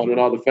second one and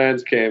all the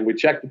fans came. We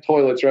checked the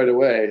toilets right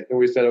away and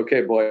we said,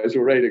 okay, boys,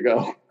 we're ready to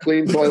go.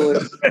 Clean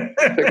toilets,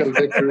 pick up a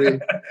victory.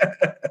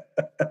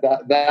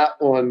 That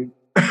one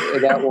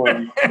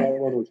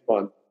was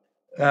fun.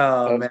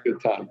 Oh, that was a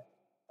good time.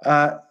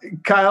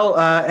 Kyle,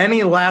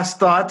 any last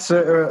thoughts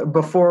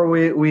before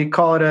we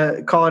call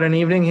it an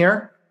evening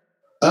here?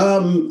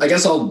 I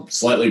guess I'll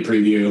slightly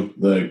preview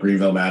the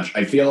Greenville match.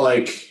 I feel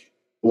like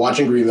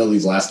watching Greenville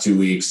these last 2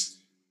 weeks,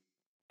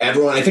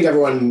 I think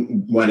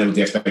everyone went in with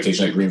the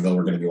expectation that Greenville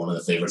were going to be one of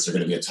the favorites. They're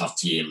going to be a tough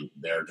team.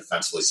 They're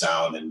defensively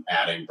sound, and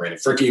adding Brandon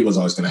Fricke was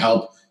always going to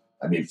help.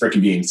 I mean, Fricke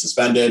being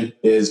suspended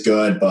is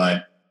good,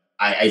 but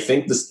I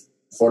think this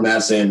for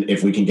Madison,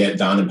 if we can get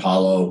Don and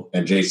Paulo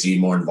and JC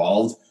more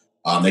involved,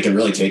 they can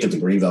really take it to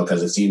Greenville,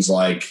 because it seems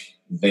like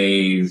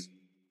they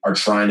are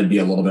trying to be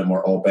a little bit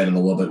more open and a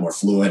little bit more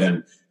fluid.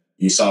 And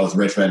you saw with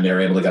Richmond, they were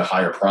able to get a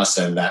higher press,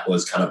 and that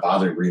was kind of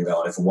bothering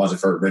Greenville. And if it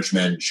wasn't for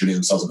Richmond shooting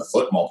themselves in the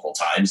foot multiple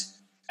times,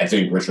 I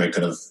think Richmond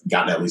could have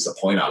gotten at least a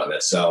point out of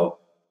it. So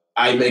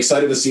I'm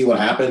excited to see what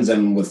happens.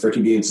 And with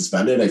Fricke being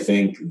suspended, I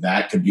think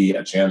that could be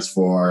a chance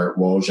for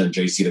Woj and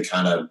JC to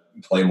kind of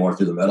play more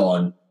through the middle.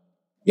 And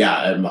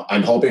yeah,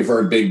 I'm hoping for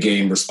a big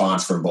game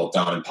response from both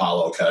Don and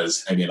Paulo,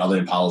 because, I mean, other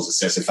than Paulo's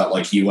assist, it felt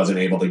like he wasn't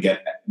able to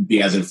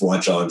be as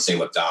influential, and same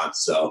with Don.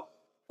 So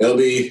it'll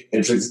be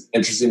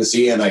interesting to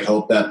see, and I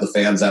hope that the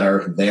fans that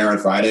are there on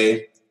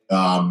Friday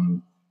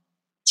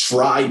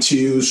try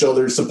to show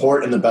their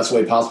support in the best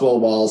way possible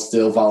while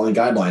still following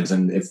guidelines.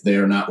 And if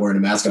they're not wearing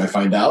a mask and I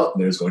find out,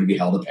 there's going to be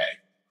hell to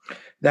pay.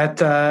 That,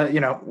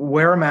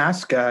 wear a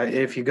mask.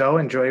 If you go,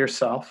 enjoy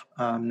yourself.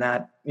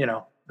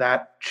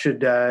 That should,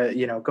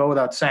 go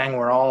without saying.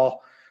 We're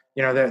all,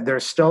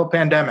 there's still a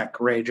pandemic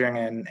raging,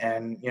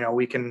 and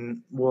we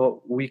can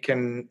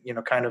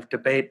kind of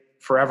debate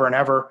forever and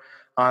ever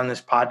on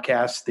this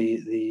podcast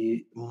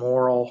the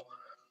moral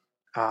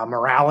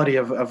morality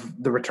of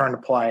the return to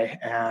play.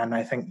 And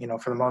I think,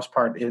 for the most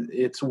part,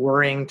 it's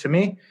worrying to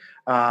me,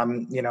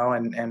 and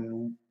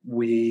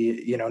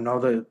we, know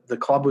the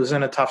club was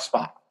in a tough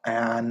spot,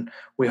 and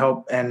we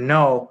hope and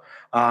know,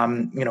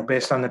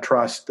 based on the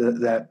trust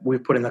that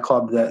we've put in the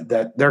club,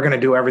 that they're going to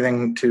do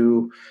everything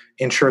to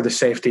ensure the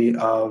safety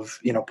of,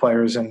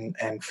 players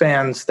and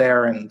fans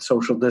there, and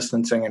social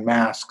distancing and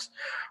masks.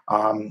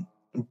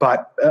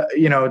 But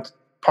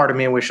part of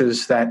me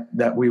wishes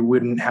that we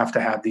wouldn't have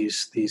to have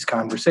these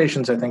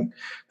conversations. I think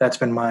that's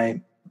been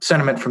my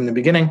sentiment from the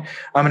beginning.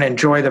 I'm going to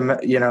enjoy the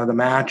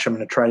match. I'm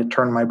going to try to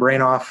turn my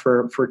brain off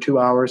for 2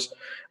 hours.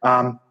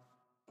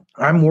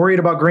 I'm worried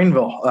about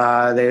Greenville.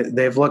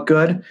 They've looked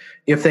good.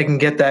 If they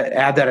can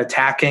add that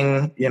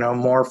attacking,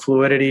 more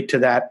fluidity to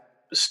that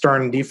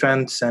Stern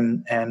defense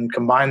and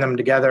combine them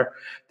together,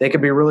 they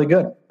could be really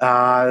good.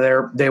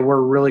 They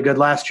were really good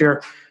last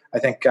year. I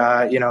think, they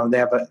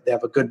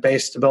have a good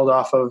base to build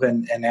off of,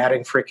 and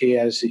adding Fricke,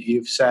 as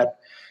you've said.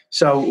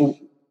 So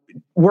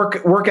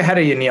work ahead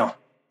of you, Neil,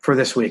 for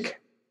this week.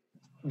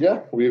 Yeah,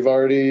 we've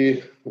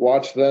already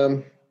watched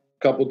them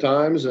a couple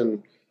times,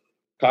 and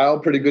Kyle,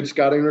 pretty good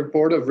scouting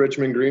report of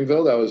Richmond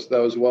Greenville. That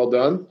was well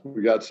done.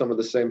 We got some of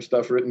the same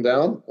stuff written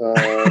down.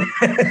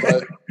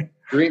 But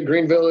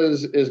Greenville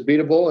is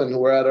beatable, and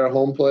we're at our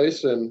home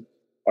place and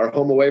our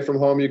home away from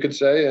home, you could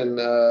say. And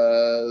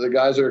the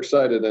guys are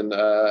excited, and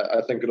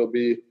I think it'll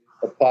be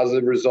a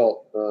positive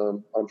result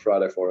on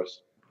Friday for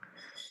us.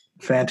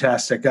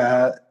 Fantastic.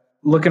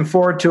 Looking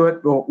forward to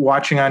it.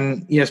 Watching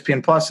on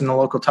ESPN Plus and the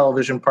local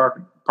television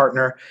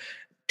partner,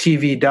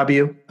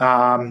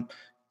 TVW.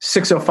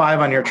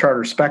 605 on your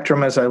Charter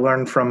Spectrum, as I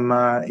learned from,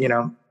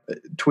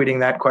 tweeting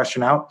that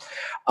question out.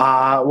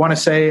 I want to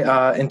say,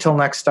 until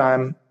next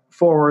time,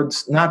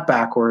 forwards, not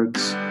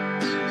backwards,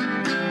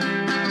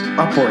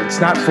 upwards,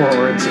 not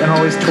forwards, and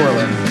always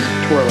twirling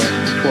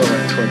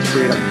towards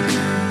freedom.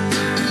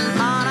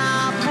 On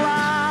our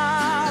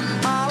block,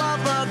 all of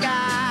the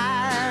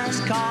guys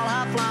call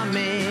her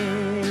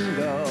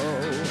Flamingo.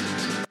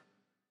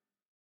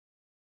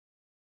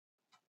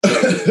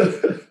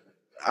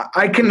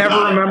 I can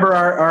never remember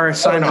our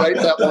sign-off. Write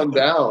that one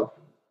down.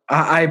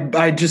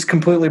 I just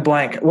completely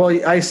blank. Well,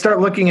 I start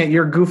looking at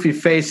your goofy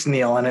face,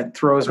 Neil, and it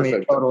throws me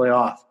Perfect. totally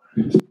off.